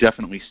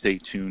definitely stay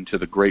tuned to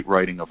the great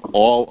writing of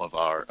all of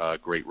our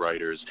great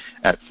writers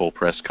at Full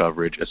Press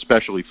Coverage,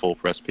 especially Full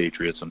Press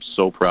Patriots. I'm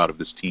so proud of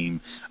this team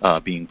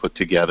being put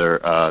together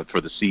for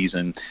the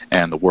season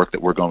and the work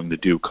that we're going to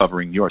do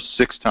covering your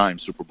 6-time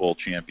Super Bowl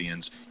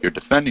champions, your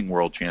defending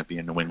world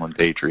champion New England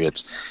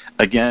Patriots.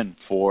 Again,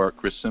 for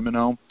Chris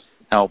Cimino,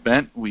 Al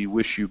Bent, we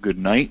wish you good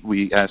night.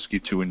 We ask you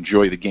to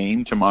enjoy the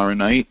game tomorrow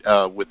night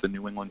with the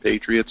New England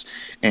Patriots.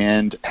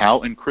 And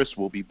Al and Chris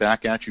will be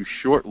back at you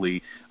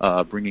shortly,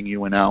 bringing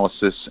you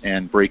analysis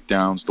and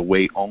breakdowns the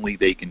way only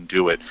they can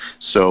do it.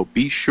 So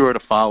be sure to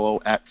follow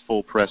at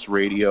Full Press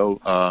Radio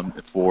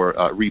for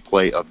a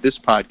replay of this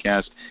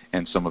podcast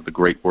and some of the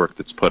great work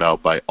that's put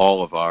out by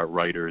all of our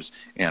writers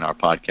and our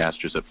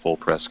podcasters at Full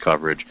Press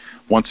Coverage.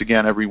 Once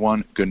again,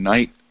 everyone, good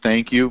night,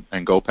 thank you,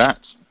 and go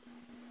Pats.